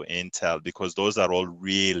EY to Intel, because those are all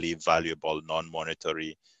really valuable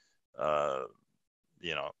non-monetary,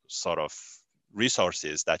 sort of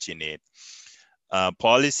resources that you need.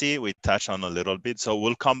 Policy, we touched on a little bit, so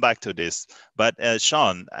we'll come back to this. But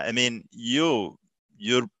Sean, I mean, you've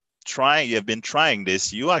been trying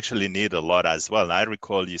this, you actually need a lot as well. I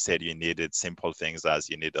recall you said you needed simple things as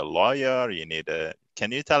you need a lawyer,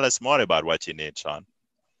 can you tell us more about what you need, Sean?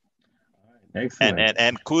 Excellent.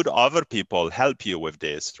 And could other people help you with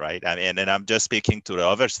this, right? I mean, and I'm just speaking to the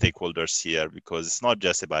other stakeholders here, because it's not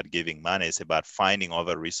just about giving money, it's about finding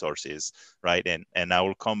other resources, right? And I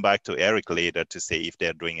will come back to Eric later to say if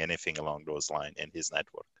they're doing anything along those lines in his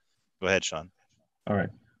network. Go ahead, Sean. All right.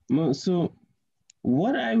 So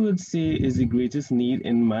what I would say is the greatest need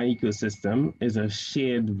in my ecosystem is a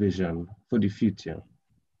shared vision for the future.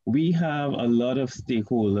 We have a lot of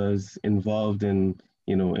stakeholders involved in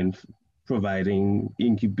providing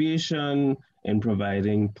incubation and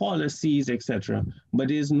providing policies, etc. But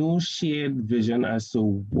there's no shared vision as to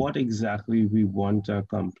what exactly we want to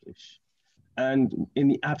accomplish. And in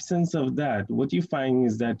the absence of that, what you find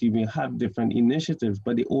is that you may have different initiatives,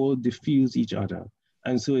 but they all diffuse each other.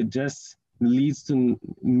 And so it just leads to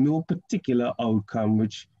no particular outcome,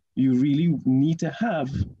 which you really need to have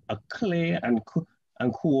a clear and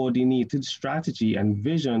coordinated strategy and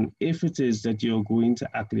vision if it is that you're going to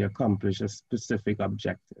actually accomplish a specific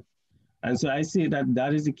objective. And so I say that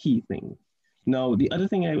that is the key thing. Now, the other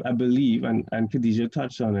thing I believe, and Khadija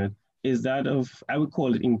touched on it, is that of, I would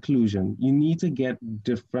call it inclusion. You need to get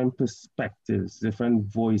different perspectives, different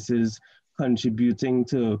voices contributing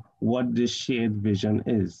to what this shared vision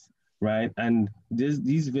is, right? And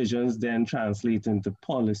these visions then translate into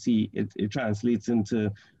policy, it translates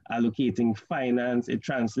into allocating finance, it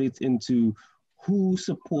translates into who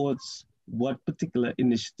supports what particular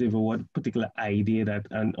initiative or what particular idea that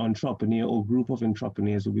an entrepreneur or group of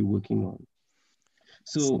entrepreneurs will be working on.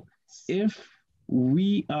 So if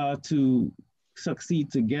we are to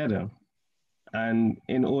succeed together, and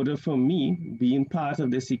in order for me, being part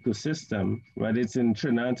of this ecosystem, whether it's in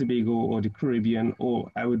Trinidad and Tobago or the Caribbean,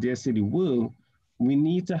 or I would dare say the world, we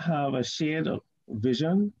need to have a shared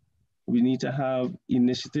vision. We need to have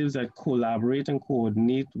initiatives that collaborate and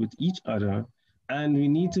coordinate with each other. And we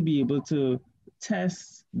need to be able to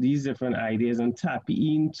test these different ideas and tap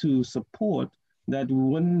into support that we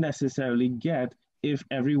wouldn't necessarily get if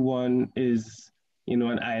everyone is,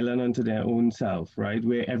 an island unto their own self, right?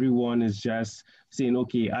 Where everyone is just saying,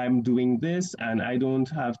 okay, I'm doing this and I don't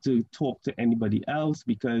have to talk to anybody else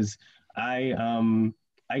because I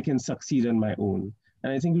can succeed on my own.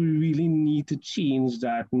 And I think we really need to change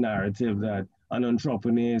that narrative that an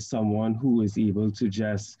entrepreneur is someone who is able to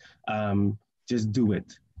just do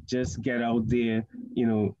it, just get out there,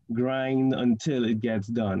 grind until it gets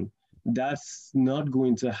done. That's not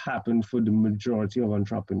going to happen for the majority of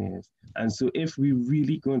entrepreneurs. And so if we're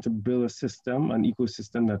really going to build a system, an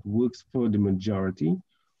ecosystem that works for the majority,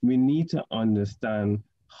 we need to understand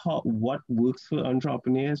what works for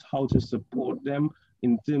entrepreneurs, how to support them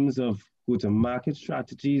in terms of go-to-market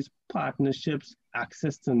strategies, partnerships,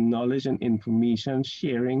 access to knowledge and information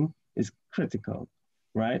sharing is critical,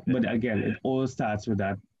 right? But again, it all starts with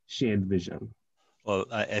that shared vision. Well,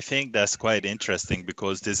 I think that's quite interesting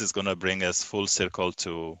because this is going to bring us full circle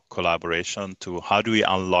to collaboration, to how do we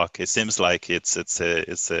unlock. It seems like it's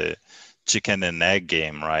a chicken and egg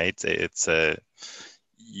game, right?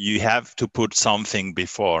 You have to put something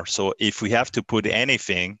before. So if we have to put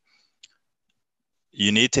anything,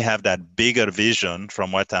 you need to have that bigger vision,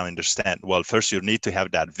 from what I understand. Well, first you need to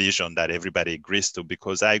have that vision that everybody agrees to,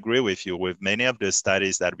 because I agree with you. With many of the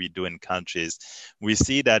studies that we do in countries, we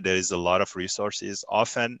see that there is a lot of resources.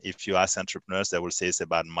 Often, if you ask entrepreneurs, they will say it's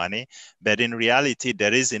about money. But in reality,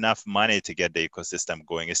 there is enough money to get the ecosystem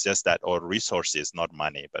going. It's just that our resources, not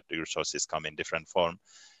money, but the resources come in different form.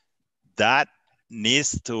 That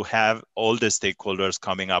needs to have all the stakeholders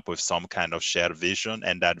coming up with some kind of shared vision,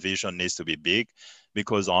 and that vision needs to be big.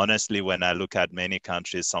 Because honestly, when I look at many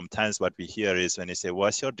countries, sometimes what we hear is when you say,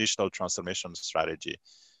 what's your digital transformation strategy?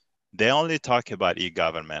 They only talk about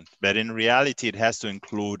e-government, but in reality, it has to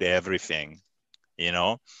include everything,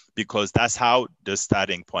 because that's how the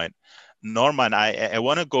starting point. Norman, I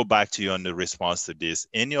want to go back to you on the response to this.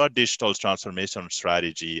 In your digital transformation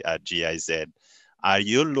strategy at GIZ, are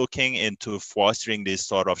you looking into fostering this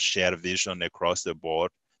sort of shared vision across the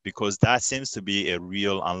board? Because that seems to be a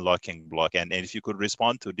real unlocking block. And if you could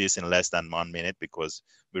respond to this in less than 1 minute, because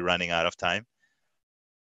we're running out of time.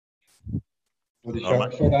 Well,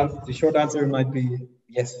 the short answer might be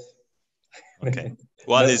yes. Okay.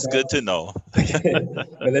 Well, it's good to know. Okay.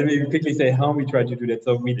 But let me quickly say how we try to do that.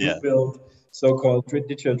 So we do build so-called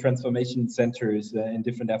digital transformation centers in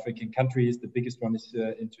different African countries. The biggest one is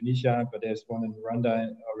in Tunisia, but there's one in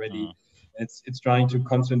Rwanda already. It's trying to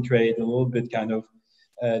concentrate a little bit kind of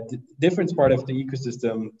the different part of the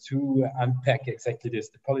ecosystem to unpack exactly this,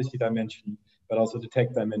 the policy dimension, but also the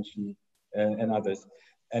tech dimension and others.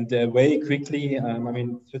 And very quickly, how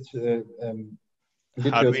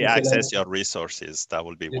do we access your resources? That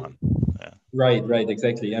will be one. Yeah. Right,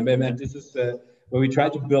 exactly. And this is where we try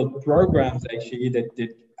to build programs actually that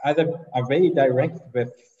either are very direct, where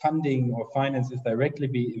funding or finances directly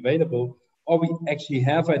be available, or we actually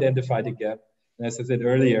have identified a gap. And as I said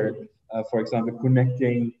earlier, for example,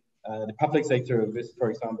 connecting the public sector with, for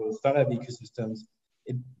example, startup ecosystems.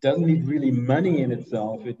 It doesn't need really money in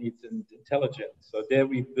itself, it needs intelligence. So there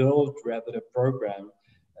we build rather a program,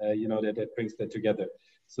 that brings that together.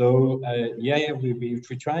 So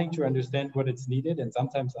we're trying to understand what it's needed. And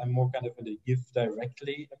sometimes I'm more kind of in the give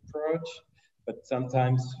directly approach, but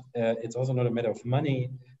sometimes it's also not a matter of money,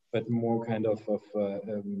 but more kind of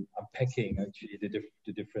unpacking actually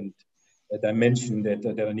the different dimension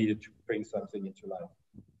that are needed to bring something into life.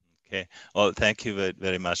 Okay, well, thank you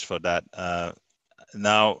very much for that.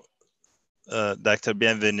 Now, Dr.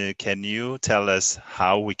 Bienvenu, can you tell us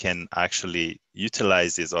how we can actually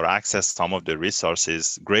utilize this or access some of the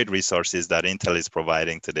resources, great resources that Intel is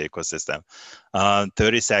providing to the ecosystem?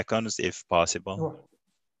 30 seconds, if possible. Sure.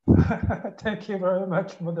 Thank you very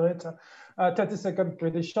much, moderator. 30 seconds,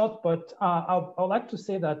 pretty short, but I'd like to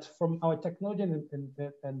say that from our technology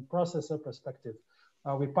and processor perspective,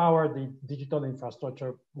 we power the digital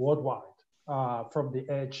infrastructure worldwide, from the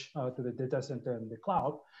edge to the data center and the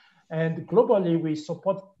cloud. And globally, we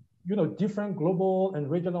support different global and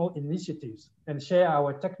regional initiatives and share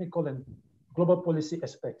our technical and global policy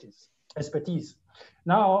expertise.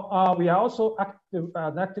 Now, we are also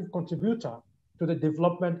an active contributor to the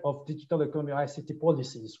development of digital economy ICT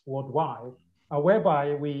policies worldwide,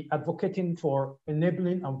 whereby we advocating for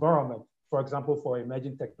enabling environment, for example, for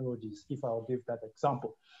emerging technologies, if I'll give that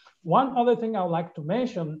example. One other thing I would like to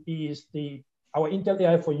mention is our Intel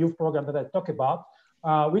AI for Youth program that I talked about,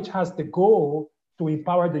 which has the goal to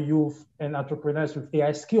empower the youth and entrepreneurs with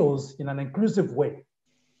AI skills in an inclusive way.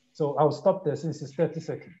 So I'll stop there since it's 30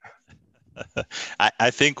 seconds.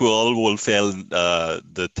 I think we all will fail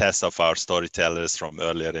the test of our storytellers from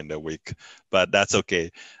earlier in the week, but that's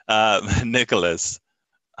okay. Nicholas,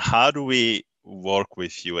 how do we work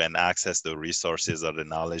with you and access the resources or the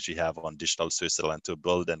knowledge you have on Digital Switzerland to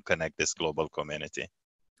build and connect this global community?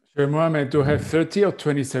 Sure, Mohamed, do I have 30 or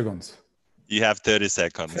 20 seconds? You have 30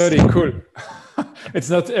 seconds. 30, cool. It's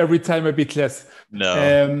not every time a bit less.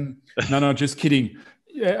 No. No, just kidding.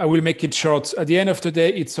 I will make it short. At the end of the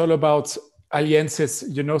day, it's all about alliances,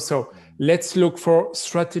 so let's look for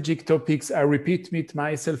strategic topics. I repeat it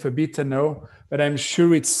myself a bit, I know, but I'm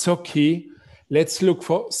sure it's so key. Let's look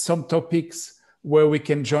for some topics where we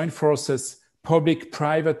can join forces, public,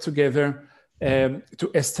 private together,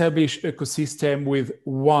 to establish ecosystem with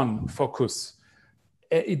one focus.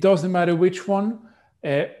 It doesn't matter which one,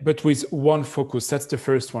 but with one focus. That's the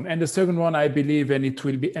first one. And the second one, I believe, and it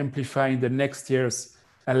will be amplified in the next years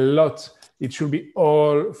a lot, it should be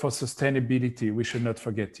all for sustainability. We should not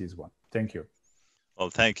forget this one. Thank you.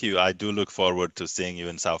 Well, thank you. I do look forward to seeing you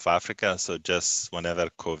in South Africa. So just whenever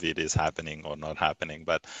COVID is happening or not happening,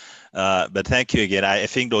 but thank you again. I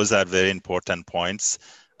think those are very important points.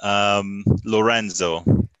 Lorenzo,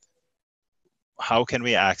 how can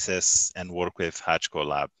we access and work with HatchCo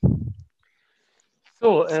Lab?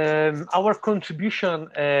 So our contribution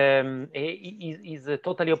is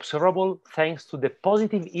totally observable thanks to the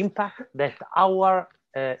positive impact that our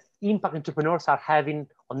impact entrepreneurs are having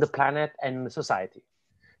on the planet and society.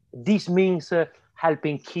 This means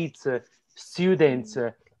helping kids, students,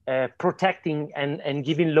 protecting and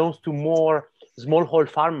giving loans to more smallholder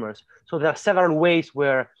farmers. So there are several ways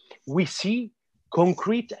where we see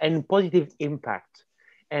concrete and positive impact.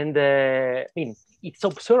 And it's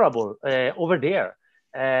observable over there.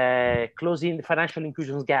 Closing the financial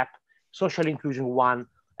inclusion gap, social inclusion one,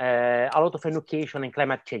 a lot of education and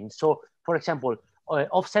climate change. So, for example,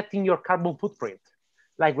 offsetting your carbon footprint,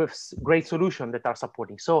 like with great solutions that are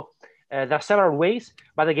supporting. So there are several ways,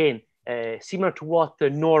 but again, similar to what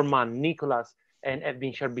Norman, Nicholas, and have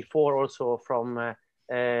been shared before also from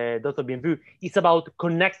Dr. Bienvenue, it's about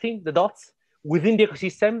connecting the dots within the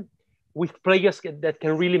ecosystem with players that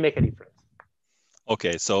can really make a difference.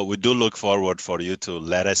 Okay, so we do look forward for you to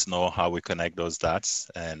let us know how we connect those dots,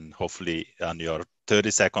 and hopefully on your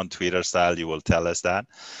 30-second Twitter style, you will tell us that.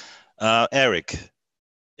 Eric,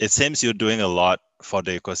 it seems you're doing a lot for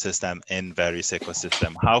the ecosystem in various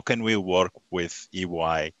ecosystems. How can we work with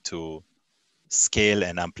EY to scale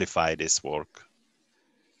and amplify this work?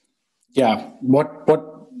 Yeah, what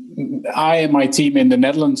I and my team in the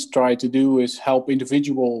Netherlands try to do is help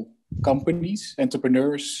individual companies,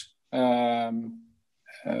 entrepreneurs,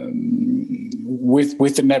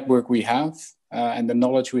 with the network we have and the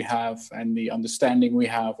knowledge we have and the understanding we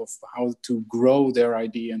have of how to grow their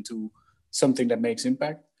idea into something that makes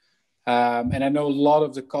impact. And I know a lot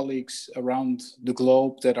of the colleagues around the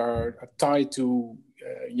globe that are tied to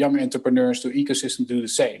young entrepreneurs, to ecosystem, do the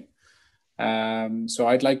same. So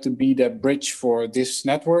I'd like to be that bridge for this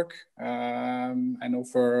network and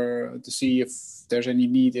offer to see if there's any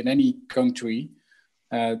need in any country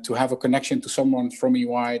to have a connection to someone from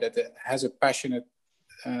EY that has a passion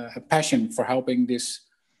for helping these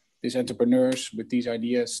entrepreneurs with these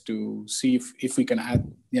ideas, to see if we can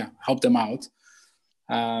help them out.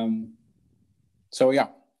 So yeah,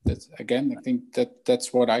 that's, again, I think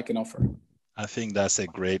that's what I can offer. I think that's a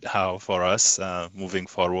great how for us moving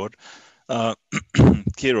forward.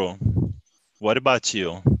 Kiro, what about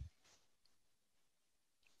you?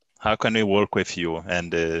 How can we work with you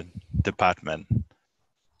and the department?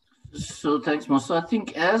 So thanks, Mo. So I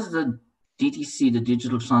think as the DTC, the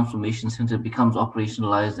Digital Transformation Center, becomes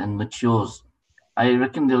operationalized and matures, I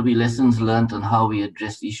reckon there'll be lessons learned on how we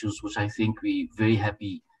address issues, which I think we're very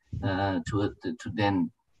happy to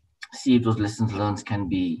then see if those lessons learned can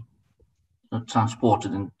be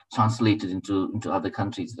transported and translated into other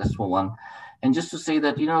countries. That's for one. And just to say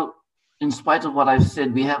that, in spite of what I've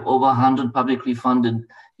said, we have over 100 publicly funded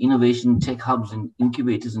innovation tech hubs and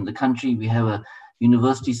incubators in the country. We have a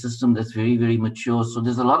university system that's very, very mature. So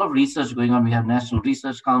there's a lot of research going on. We have national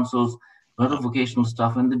research councils, a lot of vocational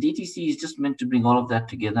stuff, and the DTC is just meant to bring all of that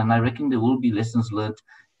together. And I reckon there will be lessons learned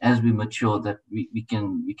as we mature that we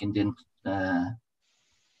can then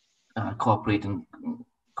cooperate and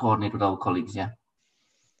coordinate with our colleagues. Yeah.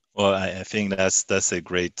 Well, I think that's a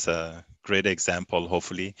great example,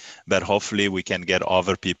 hopefully, but hopefully we can get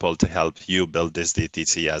other people to help you build this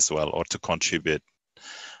DTC as well, or to contribute.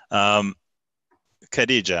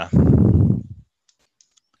 Khadija.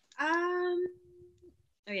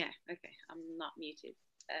 Oh yeah, okay, I'm not muted.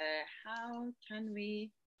 How can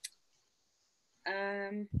we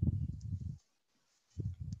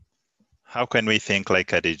How can we think like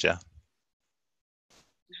Khadija?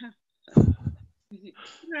 You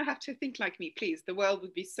don't have to think like me, please. The world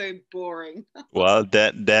would be so boring. Well,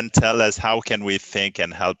 then tell us, how can we think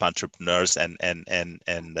and help entrepreneurs and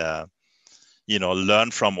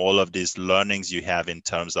learn from all of these learnings you have in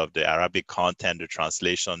terms of the Arabic content, the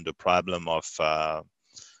translation, the problem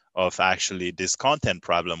of actually this content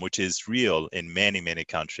problem, which is real in many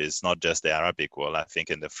countries, not just the Arabic world. I think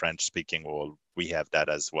in the French-speaking world, we have that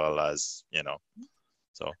as well as,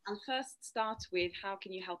 So I'll first start with how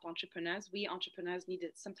can you help entrepreneurs? We entrepreneurs need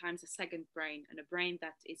sometimes a second brain, and a brain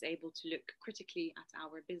that is able to look critically at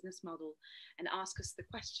our business model and ask us the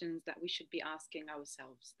questions that we should be asking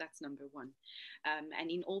ourselves. That's number one. And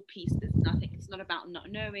in all pieces, it's not about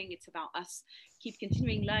not knowing, it's about us keep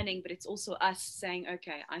continuing learning, but it's also us saying,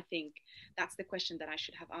 okay, I think that's the question that I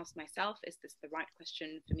should have asked myself. Is this the right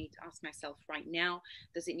question for me to ask myself right now?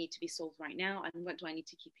 Does it need to be solved right now? And what do I need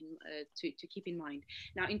to keep in mind?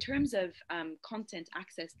 Now, in terms of content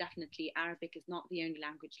access, definitely Arabic is not the only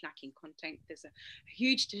language lacking content. There's a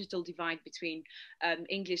huge digital divide between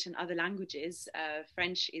English and other languages.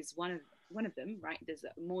 French is one of them, right? There's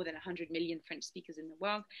more than 100 million French speakers in the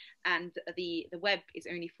world, and the web is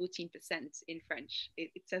only 14% in French.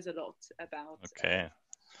 It says a lot about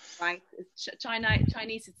right?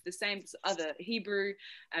 Chinese, it's the same as other Hebrew,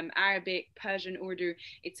 Arabic, Persian, Urdu.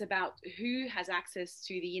 It's about who has access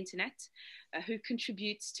to the internet, who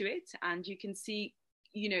contributes to it, and you can see,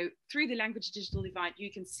 through the language digital divide,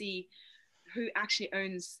 you can see who actually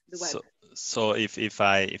owns the web. So if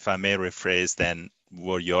I may rephrase, then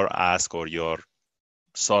what your ask or your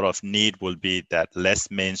sort of need will be that less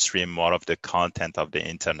mainstream, more of the content of the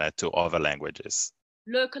internet to other languages.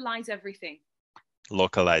 Localize everything.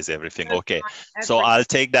 Localize everything. Okay. So I'll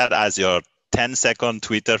take that as your 10-second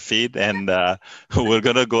Twitter feed, and we're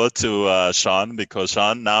going to go to Sean, because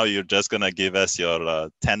Sean, now you're just going to give us your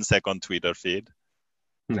 10-second Twitter feed.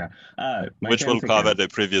 Yeah. Which will cover the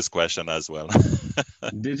previous question as well.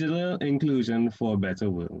 Digital inclusion for a better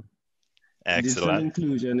world. Excellent. Digital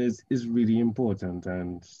inclusion is really important.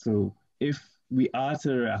 And so if we are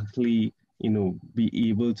to actually, be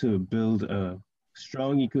able to build a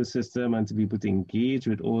strong ecosystem and to be able to engage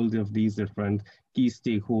with all of these different key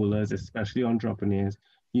stakeholders, especially entrepreneurs,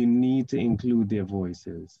 you need to include their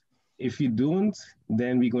voices. If you don't,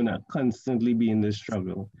 then we're going to constantly be in this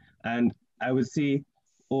struggle. And I would say,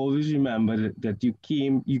 always remember that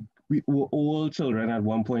we were all children at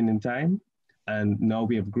one point in time, and now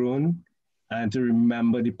we have grown. And to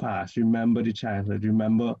remember the past, remember the childhood,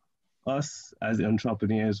 remember us as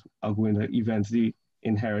entrepreneurs are going to eventually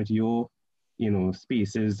inherit your,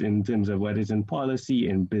 spaces in terms of whether it's in policy,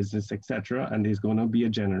 in business, etc. And there's going to be a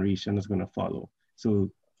generation that's going to follow.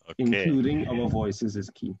 So including our voices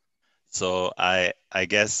is key. So I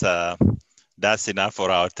guess that's enough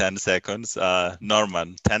for our 10 seconds.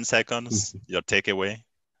 Norman, 10 seconds, your takeaway.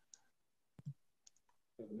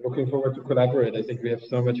 Looking forward to collaborate. I think we have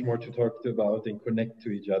so much more to talk about and connect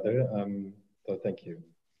to each other. So thank you.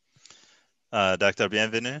 Dr.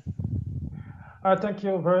 Bienvenu. Thank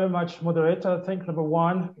you very much, moderator. I think number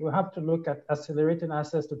one, we have to look at accelerating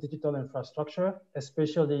access to digital infrastructure,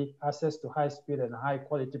 especially access to high speed and high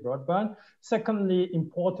quality broadband. Secondly,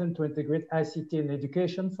 important to integrate ICT in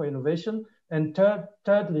education for innovation. And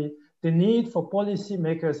thirdly, the need for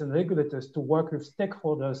policymakers and regulators to work with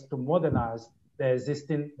stakeholders to modernize the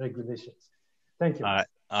existing regulations. Thank you.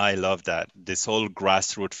 I love that. This whole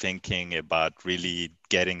grassroots thinking about really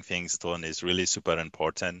getting things done is really super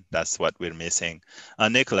important. That's what we're missing.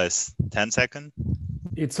 Nicholas, 10 seconds.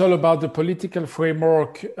 It's all about the political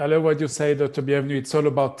framework. I love what you say, Dr. Bienvenu. It's all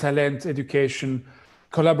about talent, education,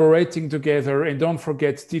 collaborating together. And don't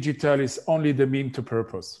forget, digital is only the means to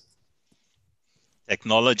purpose.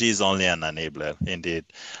 Technology is only an enabler, indeed.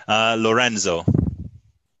 Lorenzo,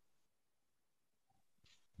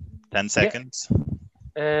 10 seconds.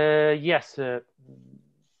 Yes.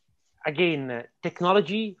 Again,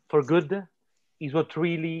 technology for good is what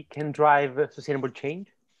really can drive sustainable change,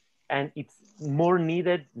 and it's more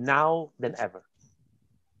needed now than ever.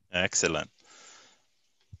 Excellent.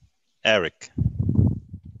 Eric.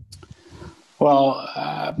 Well,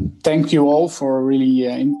 thank you all for really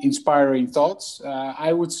inspiring thoughts.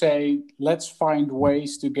 I would say let's find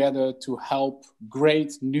ways together to help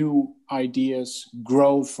great new ideas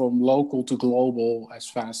grow from local to global as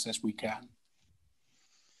fast as we can.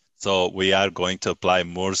 So we are going to apply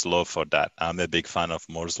Moore's Law for that. I'm a big fan of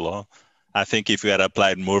Moore's Law. I think if we had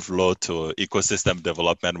applied Moore's Law to ecosystem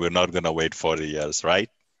development, we're not going to wait 40 years, right?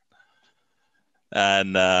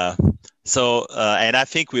 And and I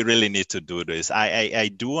think we really need to do this. I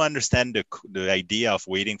do understand the idea of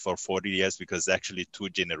waiting for 40 years because actually 2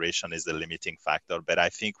 generations is the limiting factor. But I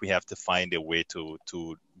think we have to find a way to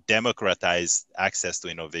democratize access to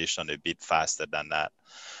innovation a bit faster than that.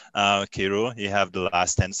 Kiru, you have the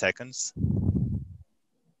last 10 seconds.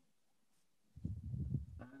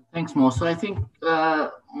 Thanks, Mo. So I think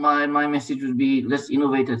my message would be, let's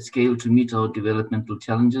innovate at scale to meet our developmental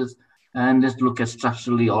challenges, and let's look at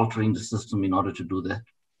structurally altering the system in order to do that.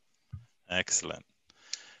 Excellent.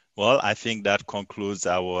 Well, I think that concludes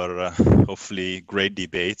our hopefully great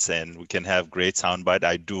debates, and we can have great soundbite.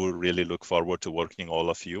 I do really look forward to working all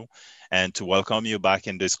of you and to welcome you back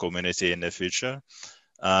in this community in the future.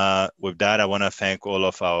 With that, I want to thank all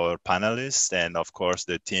of our panelists and, of course,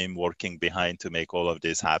 the team working behind to make all of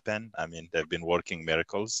this happen. I mean, they've been working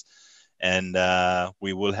miracles. And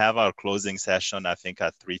we will have our closing session, I think,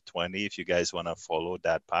 at 3:20 if you guys want to follow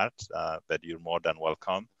that part, but you're more than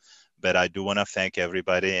welcome. But I do want to thank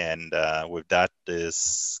everybody. And with that,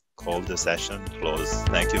 this call the session closed.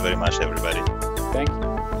 Thank you very much, everybody. Thank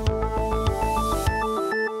you.